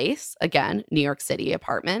small space. Again, New York City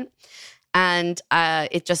apartment. And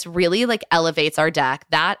it just really elevates our deck.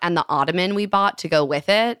 That and the ottoman we bought to go with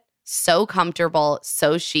it. So comfortable,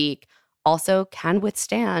 so chic. Also can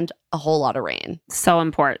withstand a whole lot of rain. So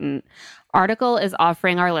important. Article is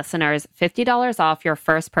offering our listeners $50 off your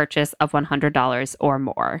first purchase of $100 or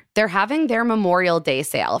more. They're having their Memorial Day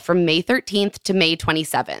sale from May 13th to May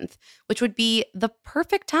 27th, which would be the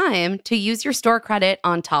perfect time to use your store credit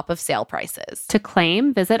on top of sale prices. To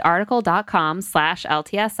claim, visit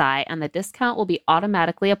article.com/LTSI and the discount will be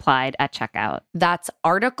automatically applied at checkout. That's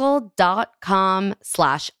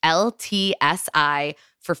article.com/LTSI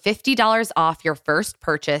for $50 off your first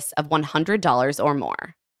purchase of $100 or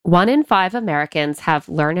more. 1 in 5 Americans have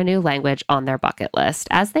learn a new language on their bucket list,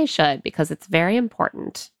 as they should, because it's very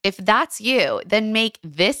important. If that's you, then make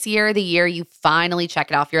this year the year you finally check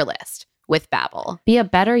it off your list with Babbel. Be a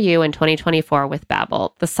better you in 2024 with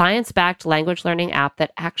Babbel, the science-backed language learning app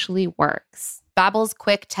that actually works. Babbel's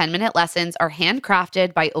quick 10-minute lessons are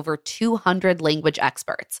handcrafted by over 200 language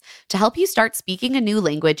experts to help you start speaking a new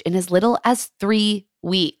language in as little as 3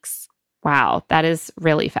 weeks. Wow, that is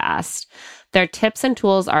really fast. Their tips and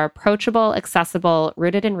tools are approachable, accessible,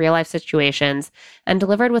 rooted in real-life situations, and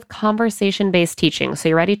delivered with conversation-based teaching, so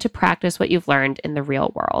you're ready to practice what you've learned in the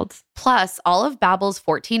real world. Plus, all of Babbel's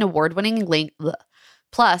 14 award-winning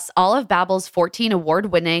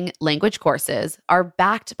language courses are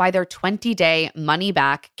backed by their 20-day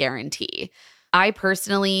money-back guarantee. I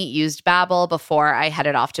personally used Babbel before I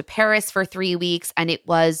headed off to Paris for 3 weeks, and it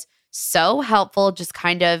was so helpful, just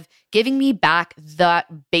kind of giving me back the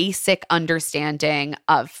basic understanding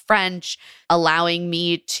of French, allowing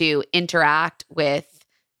me to interact with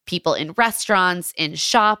people in restaurants, in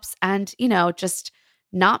shops, and, just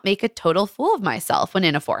not make a total fool of myself when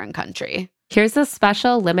in a foreign country. Here's a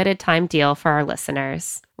special limited time deal for our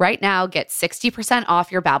listeners. Right now, get 60%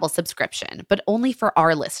 off your Babbel subscription, but only for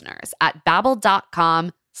our listeners at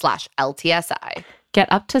babbel.com/LTSI. Get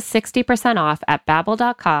up to 60% off at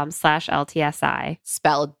babbel.com/LTSI.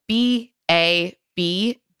 Spelled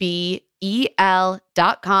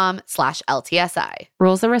BABBEL.com/LTSI.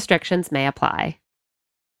 Rules and restrictions may apply.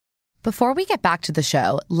 Before we get back to the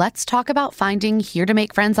show, let's talk about finding Here to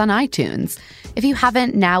Make Friends on iTunes. If you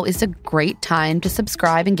haven't, now is a great time to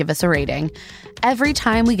subscribe and give us a rating. Every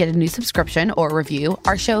time we get a new subscription or review,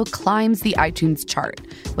 our show climbs the iTunes chart,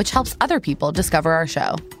 which helps other people discover our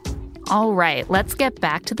show. All right, let's get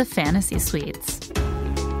back to the fantasy suites.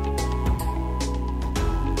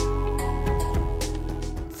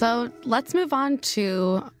 So let's move on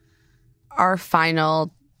to our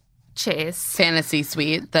final Chase. fantasy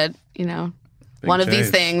suite that, Big one of these Chase.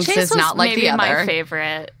 things Chase is was not like maybe the other. my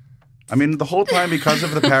favorite. I mean, the whole time, because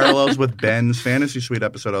of the parallels with Ben's Fantasy Suite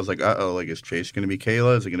episode, I was like, uh-oh, like, is Chase going to be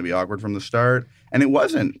Kayla? Is it going to be awkward from the start? And it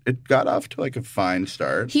wasn't. It got off to, like, a fine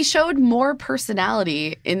start. He showed more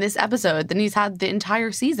personality in this episode than he's had the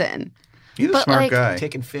entire season. He's a But, smart like, guy.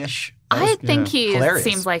 Taking fish. I think he hilarious.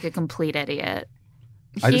 seems like a complete idiot.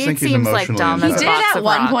 I just think he's seems like emotionally dumb He as a did box at of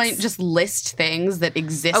one rocks. point just list things that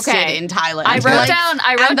existed Okay. in Thailand. I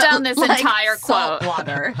wrote down this entire salt quote.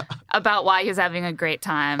 water. About why he's having a great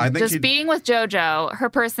time. I think Just being with JoJo, her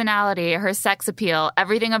personality, her sex appeal,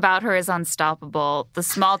 everything about her is unstoppable. The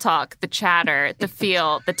small talk, the chatter, the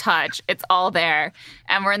feel, the touch, it's all there.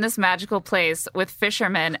 And we're in this magical place with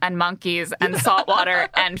fishermen and monkeys and saltwater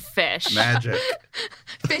and fish. Magic.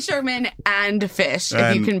 Fishermen and fish,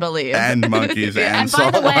 if you can believe. And monkeys and And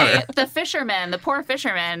by the way, saltwater. the fishermen, the poor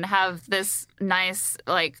fishermen, have this nice,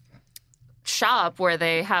 shop where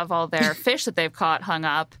they have all their fish that they've caught hung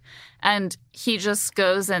up. And he just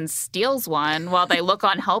goes and steals one while they look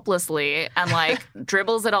on helplessly and,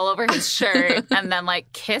 dribbles it all over his shirt and then,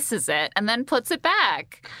 kisses it and then puts it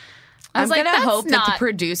back. I I'm was going to that's hope that the not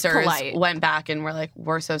producers polite. went back and were like,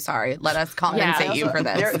 we're so sorry. Let us compensate you for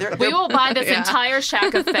this. We will buy this entire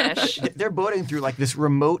shack of fish. They're boating through this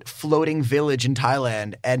remote floating village in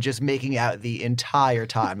Thailand and just making out the entire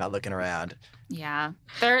time, not looking around. Yeah.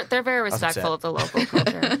 They're very respectful of the local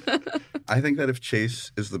culture. I think that if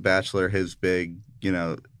Chase is the Bachelor, his big,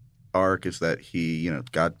 arc is that he,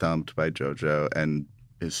 got dumped by JoJo and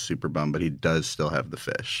is super bummed, but he does still have the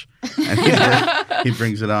fish. And he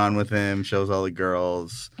brings it on with him, shows all the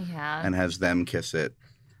girls, Yeah. and has them kiss it.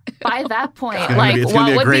 By that point, It's gonna be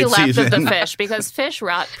what a would be great left of season. the fish? Because fish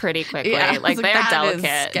rot pretty quickly. Yeah, They're that is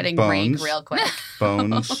delicate. getting Bones. rank real quick.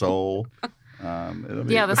 Bone, soul.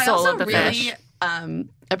 Yeah, the I soul also of the really fish.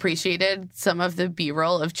 appreciated some of the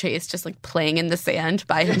B-roll of Chase just playing in the sand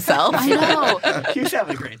by himself. I know. He's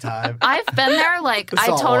having a great time. I've been there. I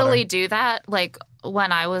salt totally water. do that.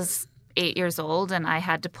 When I was 8 years old and I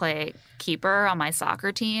had to play keeper on my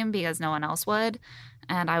soccer team because no one else would.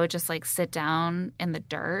 And I would just sit down in the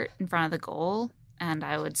dirt in front of the goal and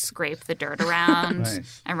I would scrape the dirt around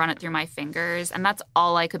Nice. and run it through my fingers. And that's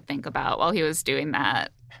all I could think about while he was doing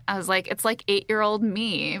that. I was like, it's 8-year-old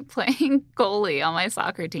me playing goalie on my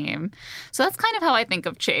soccer team. So that's kind of how I think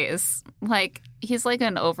of Chase. He's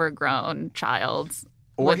an overgrown child.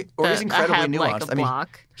 Or with he's a incredibly head like nuanced. a I mean,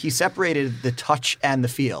 block. he separated the touch and the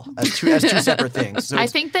feel as two separate things. So I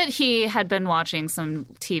think that he had been watching some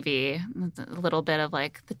TV, a little bit of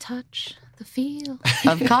the touch, the feel,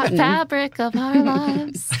 Of the cotton. fabric of our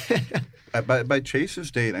lives. By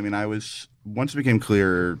Chase's date, I mean, once it became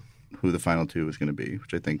clear who the final two was going to be,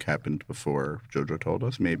 which I think happened before JoJo told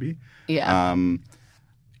us, maybe. Yeah.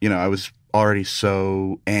 I was already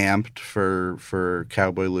so amped for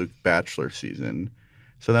Cowboy Luke Bachelor season.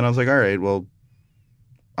 So then I was like, all right, well,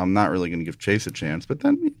 I'm not really going to give Chase a chance. But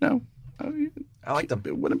then, I like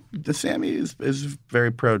the Sammy is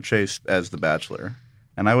very pro Chase as the Bachelor,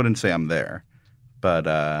 and I wouldn't say I'm there, but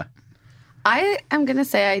I am going to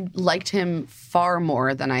say I liked him far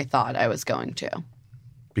more than I thought I was going to.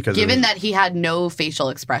 because Given that he had no facial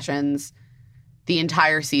expressions the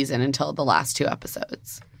entire season until the last 2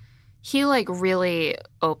 episodes. He really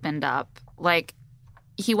opened up.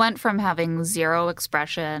 He went from having zero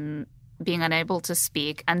expression, being unable to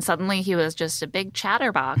speak, and suddenly he was just a big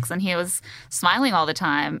chatterbox and he was smiling all the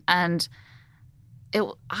time. And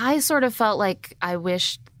I sort of felt like I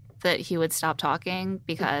wished that he would stop talking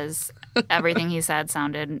because everything he said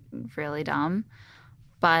sounded really dumb.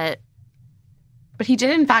 But he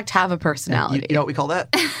did, in fact, have a personality. You know what we call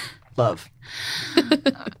that? Love.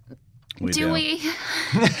 we do we?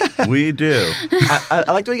 We do. I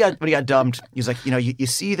liked when he got dumped. He was like, you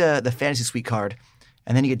see the fantasy suite card,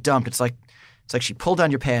 and then you get dumped. It's like she pulled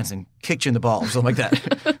down your pants and kicked you in the balls, something like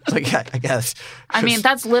that. It's yeah, I guess. I mean,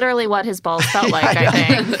 that's literally what his balls felt like, I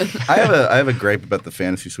think. I have a gripe about the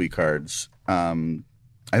fantasy suite cards. I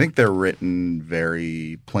think they're written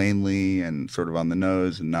very plainly and sort of on the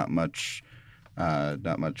nose, and not much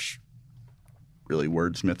really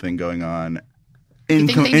wordsmithing going on. In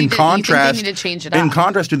contrast, they need to change it in up?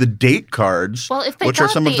 contrast to the date cards, Well, if they which got are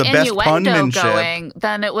some of the best innuendo punmanship. going,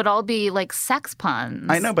 then it would all be sex puns.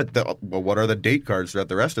 I know, but what are the date cards throughout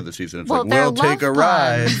the rest of the season? It's Well, like, they're we'll take a love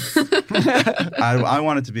ride. puns. I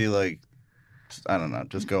want it to be I don't know,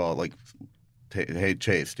 just go all hey,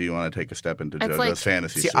 Chase, do you want to take a step into It's JoJo's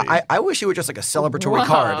fantasy See, suite? I wish it were just a celebratory Whoa.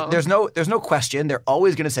 card. There's no question. They're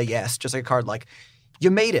always going to say yes, just like a card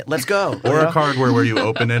You made it. Let's go. Or a card where you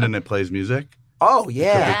open it and it plays music. Oh,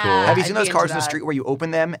 yeah. Cool. Have you I'd seen be those cards into in the that. street where you open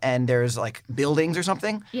them and there's like buildings or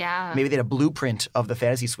something? Yeah. Maybe they had a blueprint of the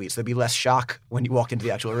fantasy suite, so there'd be less shock when you walked into the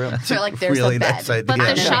actual room. So like there's Really a bed. nice idea. But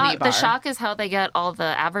and the a shock, mini the bar. shock is how they get all the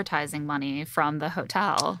advertising money from the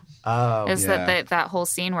hotel. Oh, Is yeah. that whole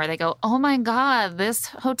scene where they go, "Oh my God, this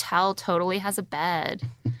hotel totally has a bed.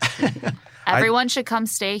 Everyone should come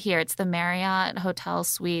stay here. It's the Marriott Hotel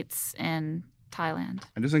Suites in Thailand."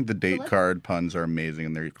 I just think the date card puns are amazing,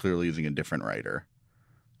 and they're clearly using a different writer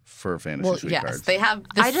for fantasy Well, suite yes, cards. they have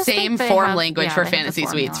I the just same think they form have- language yeah, for they have the fantasy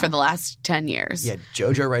suites formula. for the last 10 years. yeah,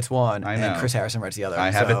 JoJo writes one, I and know. then Chris Harrison writes the other.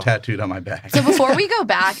 I have so. it tattooed on my back. So before we go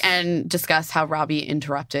back and discuss how Robbie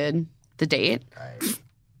interrupted the date,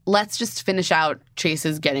 let's just finish out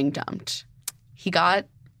Chase's getting dumped. He got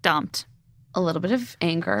Dumped. a little bit of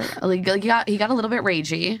anger. Like, he got a little bit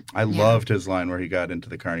ragey. I loved his line where he got into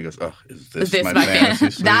the car and he goes, "Oh, is this, This my my fantasy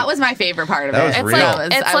suite?" That was my favorite part of That it. was It's real. like That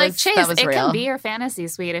was- it's I like was- Chase. that was It real. can be your fantasy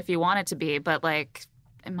suite if you want it to be, but like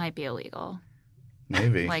it might be illegal.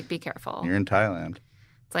 Maybe. Like be careful. You're in Thailand.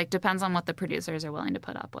 It's like depends on what the producers are willing to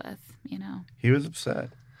put up with. You know, He was upset.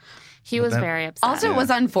 he But was then- very upset. Also, it was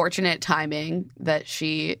unfortunate timing that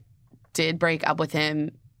she did break up with him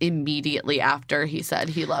immediately after he said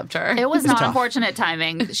he loved her. It was It's not tough. unfortunate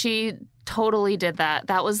timing. She totally did that.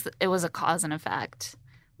 It was a cause and effect.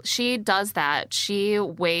 She does that. She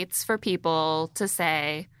waits for people to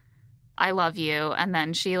say, "I love you," and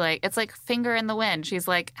then she it's like finger in the wind. She's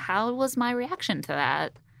like, "How was my reaction to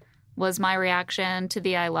that? Was my reaction to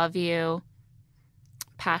the 'I love you'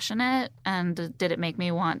 passionate? And did it make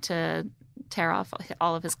me want to tear off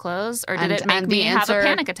all of his clothes, or did it make me have a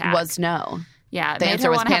panic attack?" Was no. Yeah, it the made answer her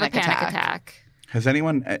was want to have a panic panic attack. attack. Has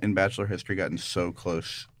anyone in Bachelor history gotten so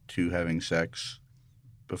close to having sex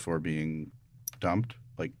before being dumped?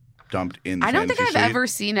 Like dumped in the I don't think fantasy I've suite? ever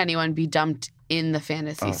seen anyone be dumped in the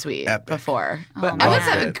fantasy Oh, suite epic. before. But That Loved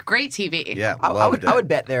was a it. great TV. Yeah, I loved would it.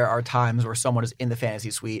 bet there are times where someone is in the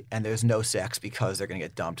fantasy suite and there's no sex because they're going to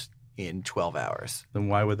get dumped in 12 hours. Then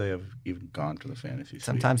why would they have even gone to the fantasy suite?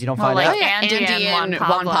 Sometimes you don't Well, find like- out. Oh, yeah. Andy Andy and and Juan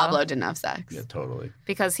Juan Pablo. Pablo didn't have sex. Yeah, totally.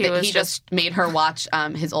 Because he was He just made her watch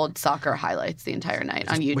his old soccer highlights the entire night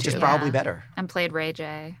on YouTube. Which is probably better. and played Ray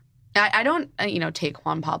J. I don't, take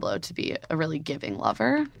Juan Pablo to be a really giving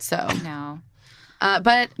lover. So, No.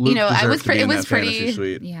 but Luke I deserved was to be in it was that fantasy pretty.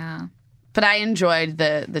 suite. Yeah. But I enjoyed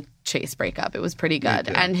the Chase breakup. It was pretty good,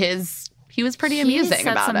 too. and he was pretty He amusing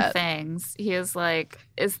said about some it. things. He was like,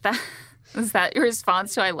 "Is that your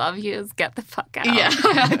response to 'I love you'? Is get the fuck out." Yeah,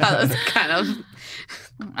 I thought it was kind of.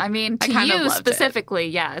 I mean, I to kind of you loved it. specifically,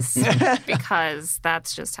 yes, because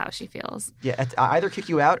that's just how she feels. Yeah, I either kick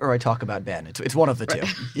you out or I talk about Ben. It's one of the two.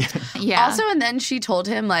 Yeah. Also, and then she told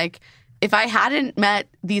him like, if I hadn't met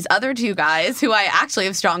these other two guys who I actually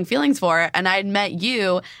have strong feelings for, and I'd met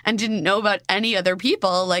you and didn't know about any other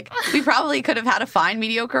people, like we probably could have had a fine,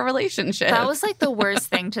 mediocre relationship. that was like the worst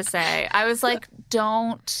thing to say. I was like,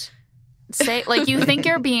 don't say, like, you think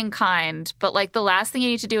you're being kind, but like the last thing you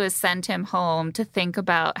need to do is send him home to think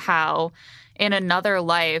about how in another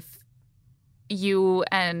life you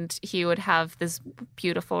and he would have this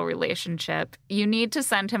beautiful relationship. You need to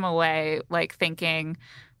send him away like thinking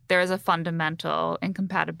there is a fundamental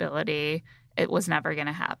incompatibility. It was never going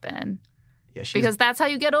to happen. Yeah, Because that's how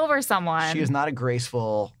you get over someone. she is not a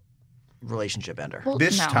graceful relationship ender. Well,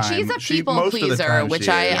 This No. time, she's a she- people most of the pleaser, time which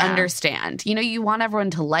she I is. Yeah. understand. You want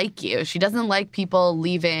everyone to like you. She doesn't like people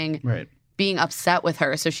leaving, Right. being upset with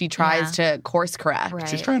her, so she tries to course correct. Right.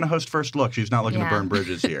 She's trying to host First Look. She's not looking to Yeah. burn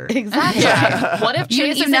bridges here. Exactly. Yeah. What if You,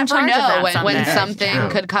 Chase you is in never charge of know that when someday? something True.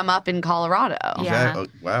 could come up in Colorado. Yeah. Oh,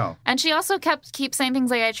 wow. And she also keeps saying things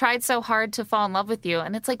like, "I tried so hard to fall in love with you,"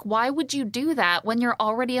 and it's like, why would you do that when you're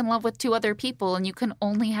already in love with two other people and you can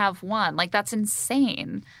only have one? Like that's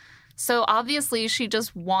insane. So obviously, she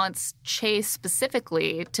just wants Chase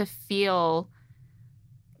specifically to feel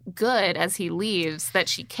good as he leaves, that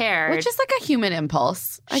she cared. Which is like a human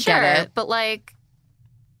impulse. I sure, get it. but like.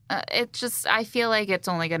 It just, I feel like it's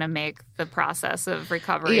only going to make the process of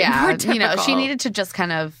recovery more Yeah, difficult. she needed to just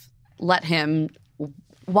kind of let him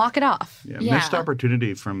walk it off. Yeah. Yeah. Missed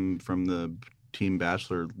opportunity from the Team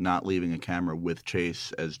Bachelor not leaving a camera with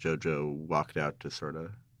Chase as JoJo walked out to sort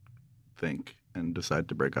of think and decide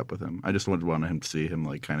to break up with him. I just wanted him to see him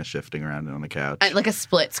like kind of shifting around on the couch. Like a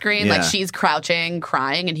split screen, like Yeah. she's crouching,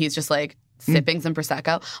 crying, and he's just like sipping some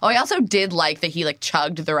Prosecco. Oh, I also did like that he like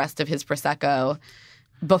chugged the rest of his Prosecco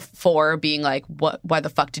before being like, "What? Why the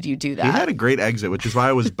fuck did you do that?" He had a great exit, which is why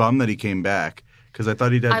I was bummed that he came back. Because I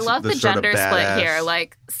thought he did. I love the sort of gender split badass- here.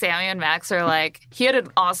 Like, Sammy and Max are like, he had an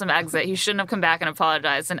awesome exit. He shouldn't have come back and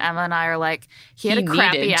apologized. And Emma and I are like, he had He a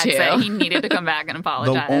crappy needed to. exit. He needed to come back and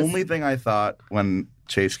apologize. The only thing I thought when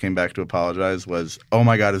Chase came back to apologize was, oh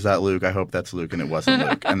my God, is that Luke? I hope that's Luke. And it wasn't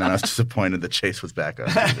Luke. And then I was disappointed that Chase was back on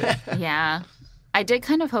TV. Yeah. I did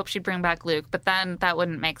kind of hope she'd bring back Luke, but then that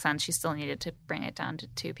wouldn't make sense. She still needed to bring it down to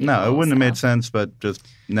 2 people. No, it wouldn't have made so. sense, but just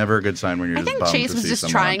never a good sign when you're I just think bummed Chase to was see just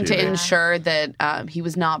someone trying on to TV. ensure that he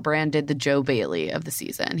was not branded the Joe Bailey of the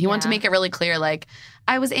season. He wanted to Yeah. make it really clear, like,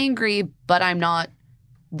 I was angry, but I'm not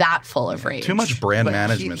that full of rage. Too much brand But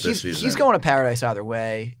management he's, this season. He's going to Paradise either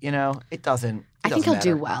way. You know, it doesn't. I think he'll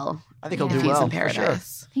do well. I think he'll Yeah. do if he's well. in for sure.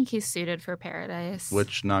 Paradise. I think he's suited for Paradise.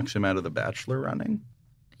 Which knocks him out of the Bachelor running.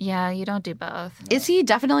 Yeah, you don't do both. Is he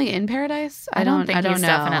definitely in Paradise? I don't think he's know.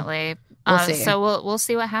 definitely. We'll see. So we'll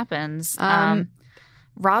see what happens. Um,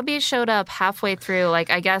 Robbie showed up halfway through. Like,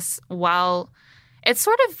 I guess while it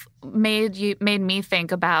sort of made me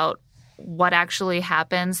think about what actually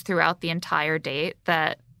happens throughout the entire date.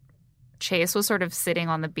 That Chase was sort of sitting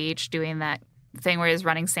on the beach doing that thing where he's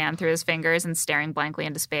running sand through his fingers and staring blankly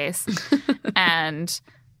into space, and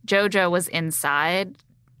JoJo was inside,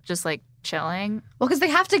 just like chilling. Well, because they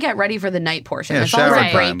have to get ready for the night portion. Yeah, There's always shower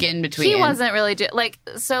a break time. in between. He wasn't really like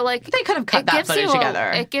They could have cut it that gives footage you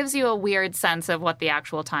together. It gives you a weird sense of what the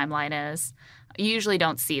actual timeline is. You usually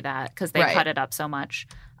don't see that because they Right. cut it up so much.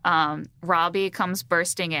 Robbie comes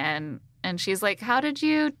bursting in, and she's like,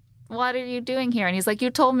 what are you doing here? And he's like, you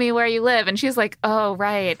told me where you live. And she's like, oh,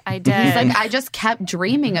 right, I did. He's like, I just kept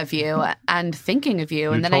dreaming of you and thinking of you,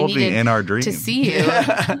 You and then I told me needed in our dream. to see you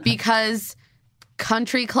because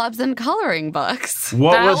country clubs and coloring books.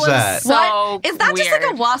 What That was was that? so What? Is that just like a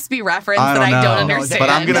weird. waspy reference I that don't I know. don't understand? But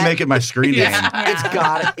I'm going to make it my screen name.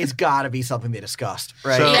 Yeah. It's gotta be something they discussed,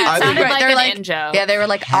 right? So Yeah, I it think- sounded like They're an like- in-joke. Yeah, they were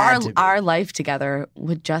like, Had our to be. our life together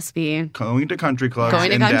would just be Going to country clubs going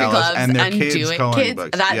to in country Dallas clubs and their kids doing coloring kids.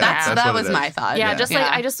 books. That, Yeah, that's, that's that what was it my is. thought. Yeah, just like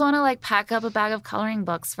Yeah. I just want to like pack up a bag of coloring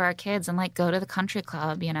books for our kids and like go to the country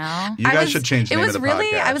club, you know? You guys should change the It name was of the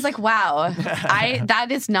really. podcast. I was like, wow, that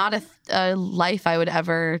is not a life I would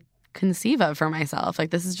ever conceive of for myself. Like,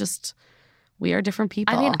 this is just, we are different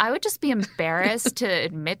people. I mean, I would just be embarrassed to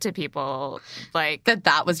admit to people like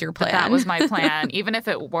that was your plan. that was my plan, even if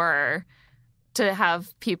it were to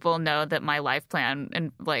have people know that my life plan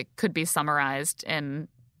and like could be summarized in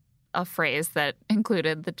a phrase that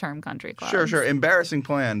included the term country club. Sure. Embarrassing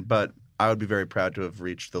plan, but I would be very proud to have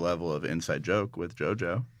reached the level of inside joke with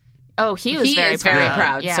JoJo. Oh, he was very is proud. very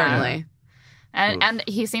proud, Yeah. certainly. And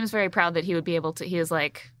he seems very proud that he would be able to. He was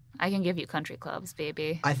like, I can give you country clubs,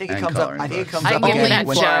 baby. I think it And comes up. coloring I think it books. comes I up give you again that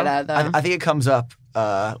when- show. Florida, though. I think it comes up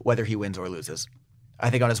whether he wins or loses. I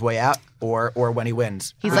think on his way out or when he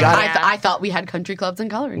wins. He's You like, gotta- Yeah. I thought we had country clubs and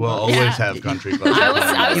coloring We'll books. always Yeah. have country clubs. I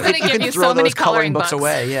was you gonna can, give can you throw so many those coloring books books.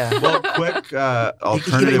 away. Yeah. Well, quick He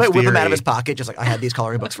alternative might whip them out of theory. his pocket, just like I had these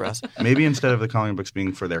coloring books for us. Maybe instead of the coloring books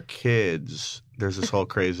being for their kids, there's this whole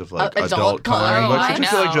craze of like Adult adult coloring coloring. books, I which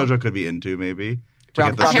I feel like know. JoJo could be into maybe. To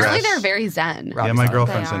Rob- get the Apparently, stress. they're very zen. Rob- Yeah, my Robbie's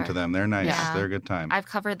girlfriend's They are. into them. They're nice. Yeah. They're a good time. I've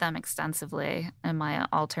covered them extensively in my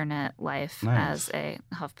alternate life Nice. as a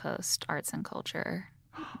HuffPost arts and culture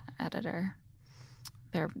editor.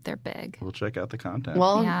 They're big. We'll check out the content.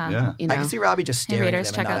 Well, Yeah. you know, I can see Robbie just Hey, staring readers,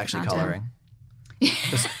 at them check and not out the actually content. coloring.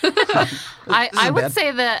 I would bad.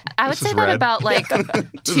 say that This is that red. about like This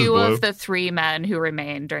is 2 blue. of the 3 men who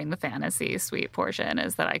remain during the fantasy suite portion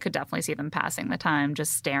is that I could definitely see them passing the time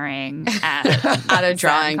just staring at at a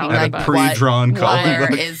drawing, being coloring like, book. pre-drawn what coloring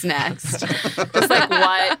book. is next? just like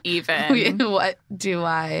what even What do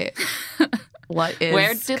I? What is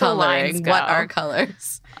Where do the coloring? lines What go? are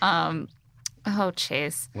colors? Oh,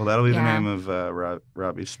 Chase. Well, that'll be the Yeah. name of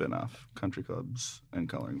Robbie's spinoff, Country Clubs and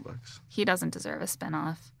Coloring Books. He doesn't deserve a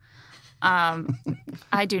spinoff.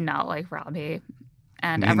 I do not like Robbie,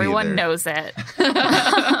 and Me everyone neither. knows it.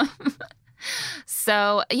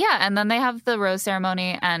 So, yeah, and then they have the rose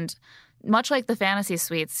ceremony, and much like the fantasy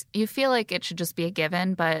suites, you feel like it should just be a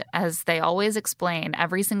given, but as they always explain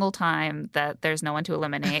every single time that there's no one to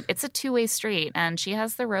eliminate, it's a two-way street, and she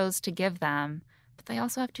has the rose to give them, but they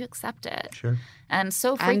also have to accept it. Sure. And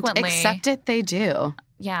so And frequently, accept it, they do.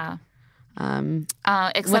 yeah. With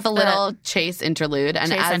Except a that- little Chase interlude,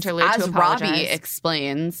 and Chase as, interlude to as Robbie apologize.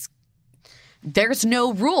 explains, there's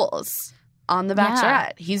no rules on the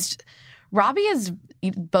Yeah. Bachelorette. Robbie is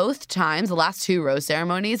both times, the last 2 rose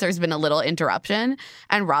ceremonies, there's been a little interruption,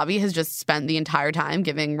 and Robbie has just spent the entire time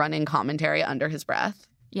giving running commentary under his breath.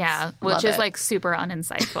 Yeah, which Love is it. like super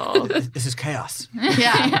uninsightful. This is chaos.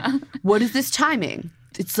 Yeah. What is this timing?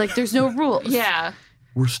 It's like there's no rules. Yeah.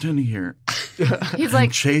 We're standing here He's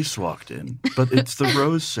like, Chase walked in, but it's the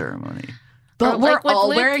rose ceremony. But we're like with all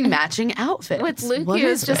Luke- wearing matching outfits. with Luke, What he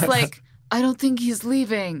was is just this? like, I don't think he's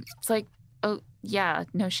leaving. It's like, oh, yeah,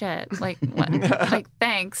 no shit. Like, what? Like,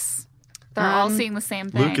 thanks. They're all seeing the same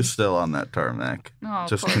thing. Luke is still on that tarmac, Oh,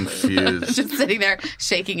 just poor Luke. confused. just sitting there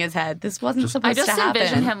shaking his head. This wasn't I supposed just to happen.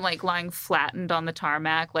 envision him like lying flattened on the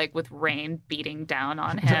tarmac, like with rain beating down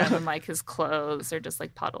on him, and like his clothes are just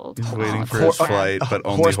like puddled. He's waiting for Hor- his flight, but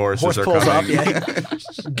only horses are pulls coming.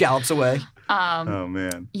 up, gallops away. Oh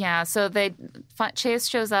man. Yeah, so Chase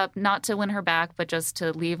shows up not to win her back, but just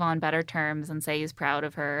to leave on better terms and say he's proud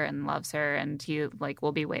of her and loves her, and he like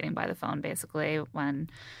will be waiting by the phone basically when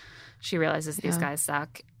she realizes these guys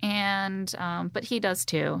suck. And but he does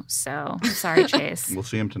too. So sorry, Chase. We'll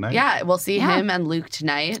see him tonight. Yeah, we'll see Yeah. him and Luke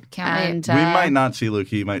tonight. Can't wait. and, We might not see Luke.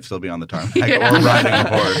 He might still be on the tarmac or riding a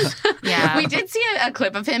horse. Yeah. We did see a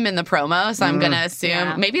clip of him in the promo, so I'm going to assume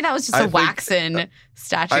Yeah. maybe that was just I a think- waxen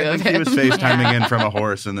statue I of think he him. was FaceTiming in from a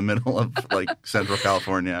horse in the middle of like Central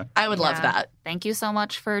California. I would love Yeah. that. Thank you so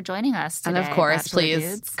much for joining us And today. of course, Bachelor please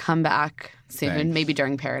Dudes. come back soon, Thanks. maybe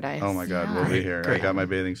during Paradise. Oh my God, Yeah. we'll be here. I Great. got my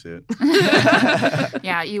bathing suit.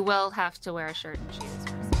 Yeah, you will have to wear a shirt and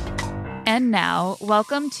shoes. And now,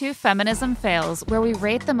 welcome to Feminism Fails, where we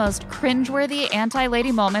rate the most cringeworthy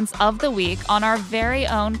anti-lady moments of the week on our very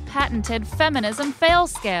own patented feminism fail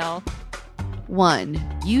scale. 1,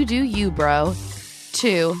 you do you, bro.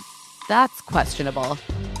 2, that's questionable.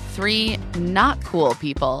 3, not cool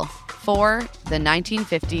people. 4, the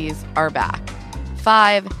 1950s are back.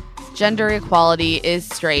 5, gender equality is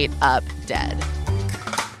straight up dead.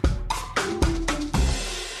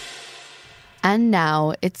 And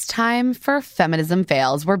now it's time for Feminism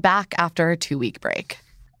Fails. We're back after a 2-week break.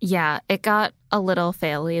 Yeah, it got a little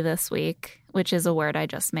faily this week, which is a word I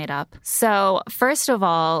just made up. So, first of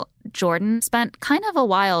all, Jordan spent kind of a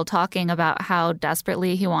while talking about how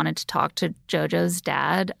desperately he wanted to talk to JoJo's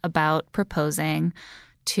dad about proposing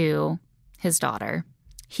to his daughter.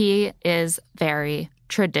 He is very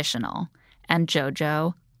traditional, and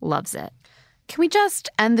JoJo loves it. Can we just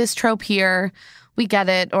end this trope here? We get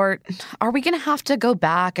it. Or are we going to have to go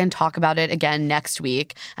back and talk about it again next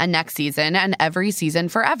week and next season and every season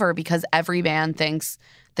forever because every man thinks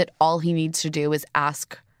that all he needs to do is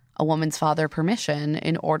ask a woman's father permission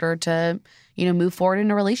in order to, move forward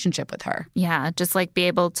in a relationship with her? Yeah, just like be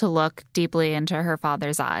able to look deeply into her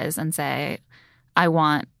father's eyes and say, I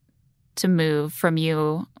want to move from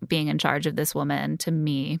you being in charge of this woman to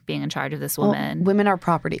me being in charge of this woman. Well, women are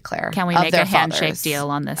property, Claire. Can we of make a their handshake fathers. deal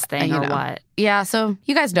on this thing You or know. what? Yeah, so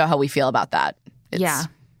you guys know how we feel about that. It's Yeah.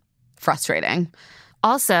 frustrating.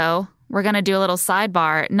 Also, we're going to do a little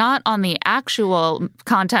sidebar, not on the actual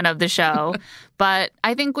content of the show, but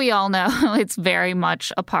I think we all know it's very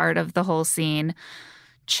much a part of the whole scene.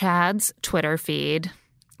 Chad's Twitter feed.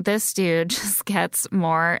 This dude just gets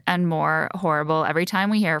more and more horrible every time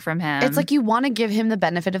we hear from him. It's like you want to give him the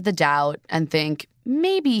benefit of the doubt and think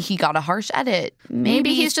maybe he got a harsh edit.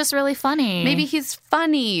 maybe he's just really funny. Maybe he's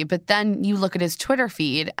funny, but then you look at his Twitter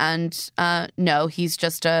feed and no, he's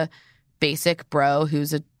just a basic bro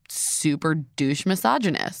who's a super douche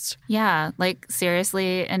misogynist. Yeah, like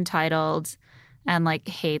seriously entitled and like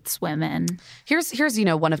hates women. Here's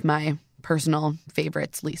one of my personal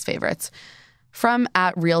favorites, least favorites. From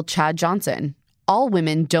 @RealChadJohnson. All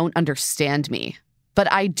women don't understand me, but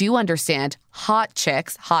I do understand hot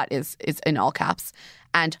chicks, hot is in all caps,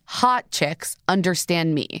 and hot chicks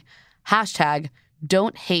understand me. #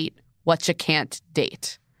 don't hate what you can't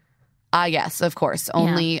date. Yes, of course.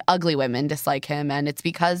 Only ugly women dislike him, and it's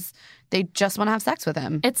because they just want to have sex with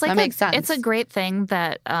him. It's like that makes sense. It's a great thing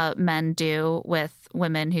that men do with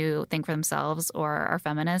women who think for themselves or are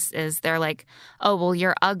feminists is they're like, oh, well,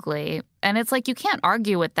 you're ugly. And it's like you can't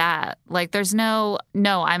argue with that. Like there's no,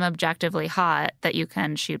 I'm objectively hot that you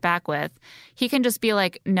can shoot back with. He can just be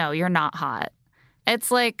like, no, you're not hot.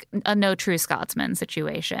 It's like a no true Scotsman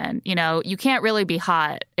situation. You can't really be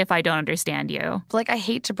hot if I don't understand you. Like, I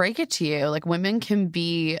hate to break it to you. Like, women can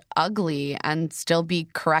be ugly and still be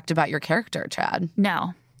correct about your character, Chad.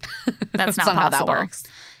 No, that's not how possible. that works.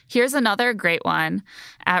 Here's another great one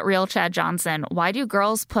 @RealChadJohnson. Why do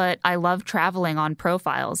girls put I love traveling on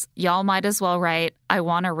profiles? Y'all might as well write I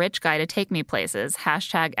want a rich guy to take me places.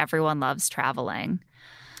 # everyone loves traveling.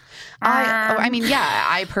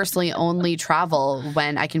 I personally only travel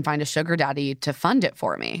when I can find a sugar daddy to fund it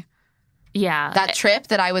for me. Yeah. That trip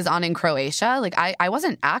that I was on in Croatia, like I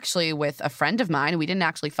wasn't actually with a friend of mine. We didn't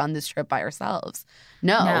actually fund this trip by ourselves.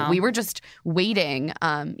 No. We were just waiting,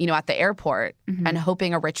 at the airport and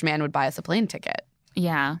hoping a rich man would buy us a plane ticket.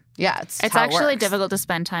 Yeah. Yeah, it's It's how it actually works. difficult to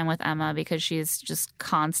spend time with Emma because she's just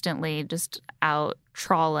constantly just out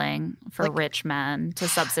trawling for rich men to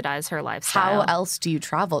subsidize her lifestyle. How else do you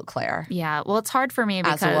travel, Claire? Yeah. Well, it's hard for me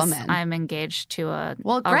As a because woman. I'm engaged to a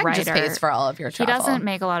Greg writer. just pays for all of your He travel. doesn't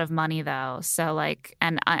make a lot of money though. So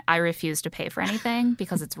and I refuse to pay for anything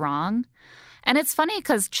because it's wrong. And it's funny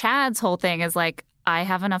because Chad's whole thing is like, I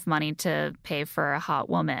have enough money to pay for a hot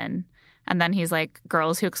woman. And then he's like,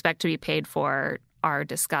 girls who expect to be paid for are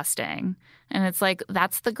disgusting. And it's like,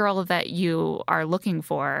 that's the girl that you are looking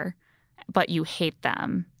for, but you hate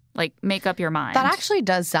them. Like, make up your mind. That actually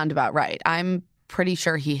does sound about right. I'm pretty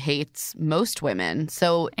sure he hates most women.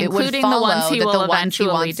 So it would Including follow the ones he that will the ones he eventually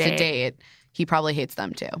wants to date. date, he probably hates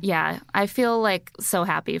them too. Yeah. I feel like so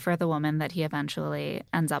happy for the woman that he eventually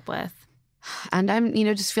ends up with. And I'm,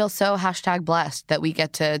 just feel so #blessed that we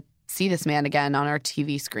get to see this man again on our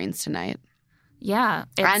TV screens tonight. Yeah.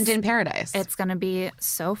 And in paradise. It's going to be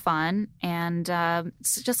so fun. And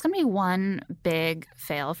it's just going to be one big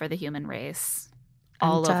fail for the human race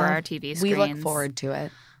all over our TV screens. We look forward to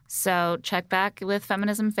it. So check back with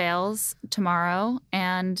Feminism Fails tomorrow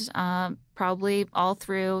and probably all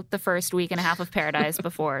through the first week and a half of Paradise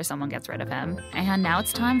before someone gets rid of him. And now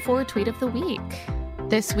it's time for Tweet of the Week.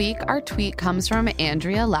 This week, our tweet comes from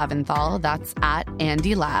Andrea Laventhal. That's at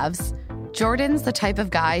Andy Lavs. Jordan's the type of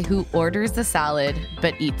guy who orders the salad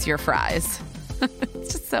but eats your fries.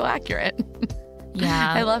 It's just so accurate.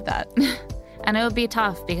 Yeah. I love that. And it would be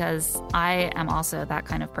tough because I am also that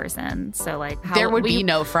kind of person. So, there would be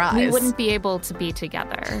no fries. We wouldn't be able to be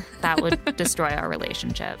together. That would destroy our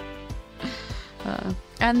relationship.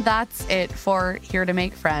 And that's it for Here to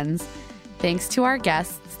Make Friends. Thanks to our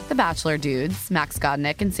guests, the Bachelor dudes, Max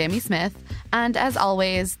Godnick and Sammy Smith. And as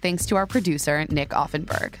always, thanks to our producer, Nick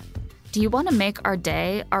Offenberg. Do you want to make our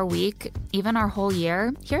day, our week, even our whole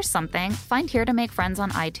year? Here's something. Find Here to Make Friends on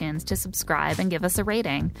iTunes to subscribe and give us a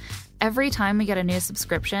rating. Every time we get a new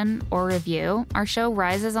subscription or review, our show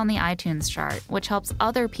rises on the iTunes chart, which helps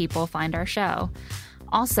other people find our show.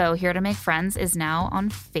 Also, Here to Make Friends is now on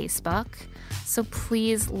Facebook, so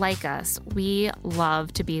please like us. We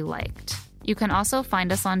love to be liked. You can also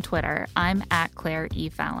find us on Twitter. I'm at Claire E.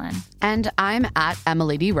 Fallon. And I'm at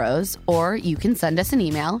Emily D. Rose, or you can send us an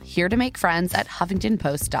email,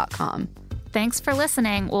 HughToMakeFriends@HuffingtonPost.com. Thanks for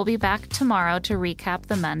listening. We'll be back tomorrow to recap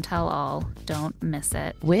the Men Tell All. Don't miss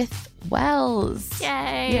it. With Wells.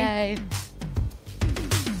 Yay! Yay.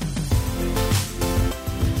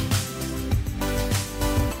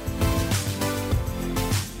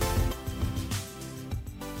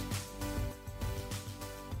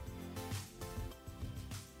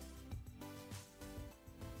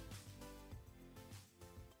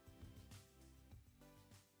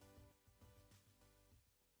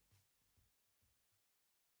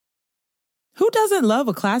 Who doesn't love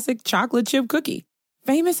a classic chocolate chip cookie?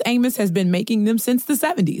 Famous Amos has been making them since the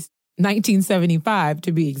 70s, 1975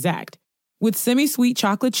 to be exact. With semi-sweet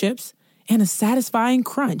chocolate chips and a satisfying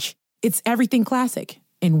crunch, it's everything classic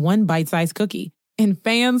in one bite-sized cookie, and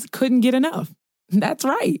fans couldn't get enough. That's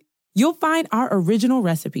right. You'll find our original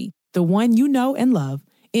recipe, the one you know and love,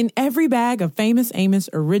 in every bag of Famous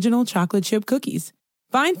Amos original chocolate chip cookies.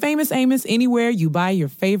 Find Famous Amos anywhere you buy your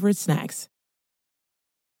favorite snacks.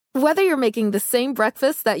 Whether you're making the same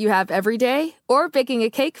breakfast that you have every day or baking a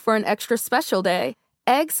cake for an extra special day,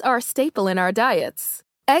 eggs are a staple in our diets.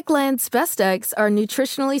 Eggland's best eggs are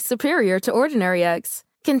nutritionally superior to ordinary eggs,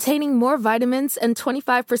 containing more vitamins and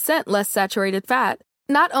 25% less saturated fat.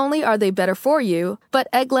 Not only are they better for you,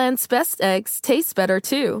 but Eggland's best eggs taste better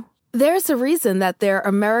too. There's a reason that they're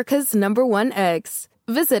America's #1 eggs.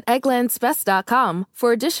 Visit egglandsbest.com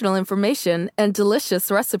for additional information and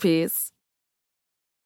delicious recipes.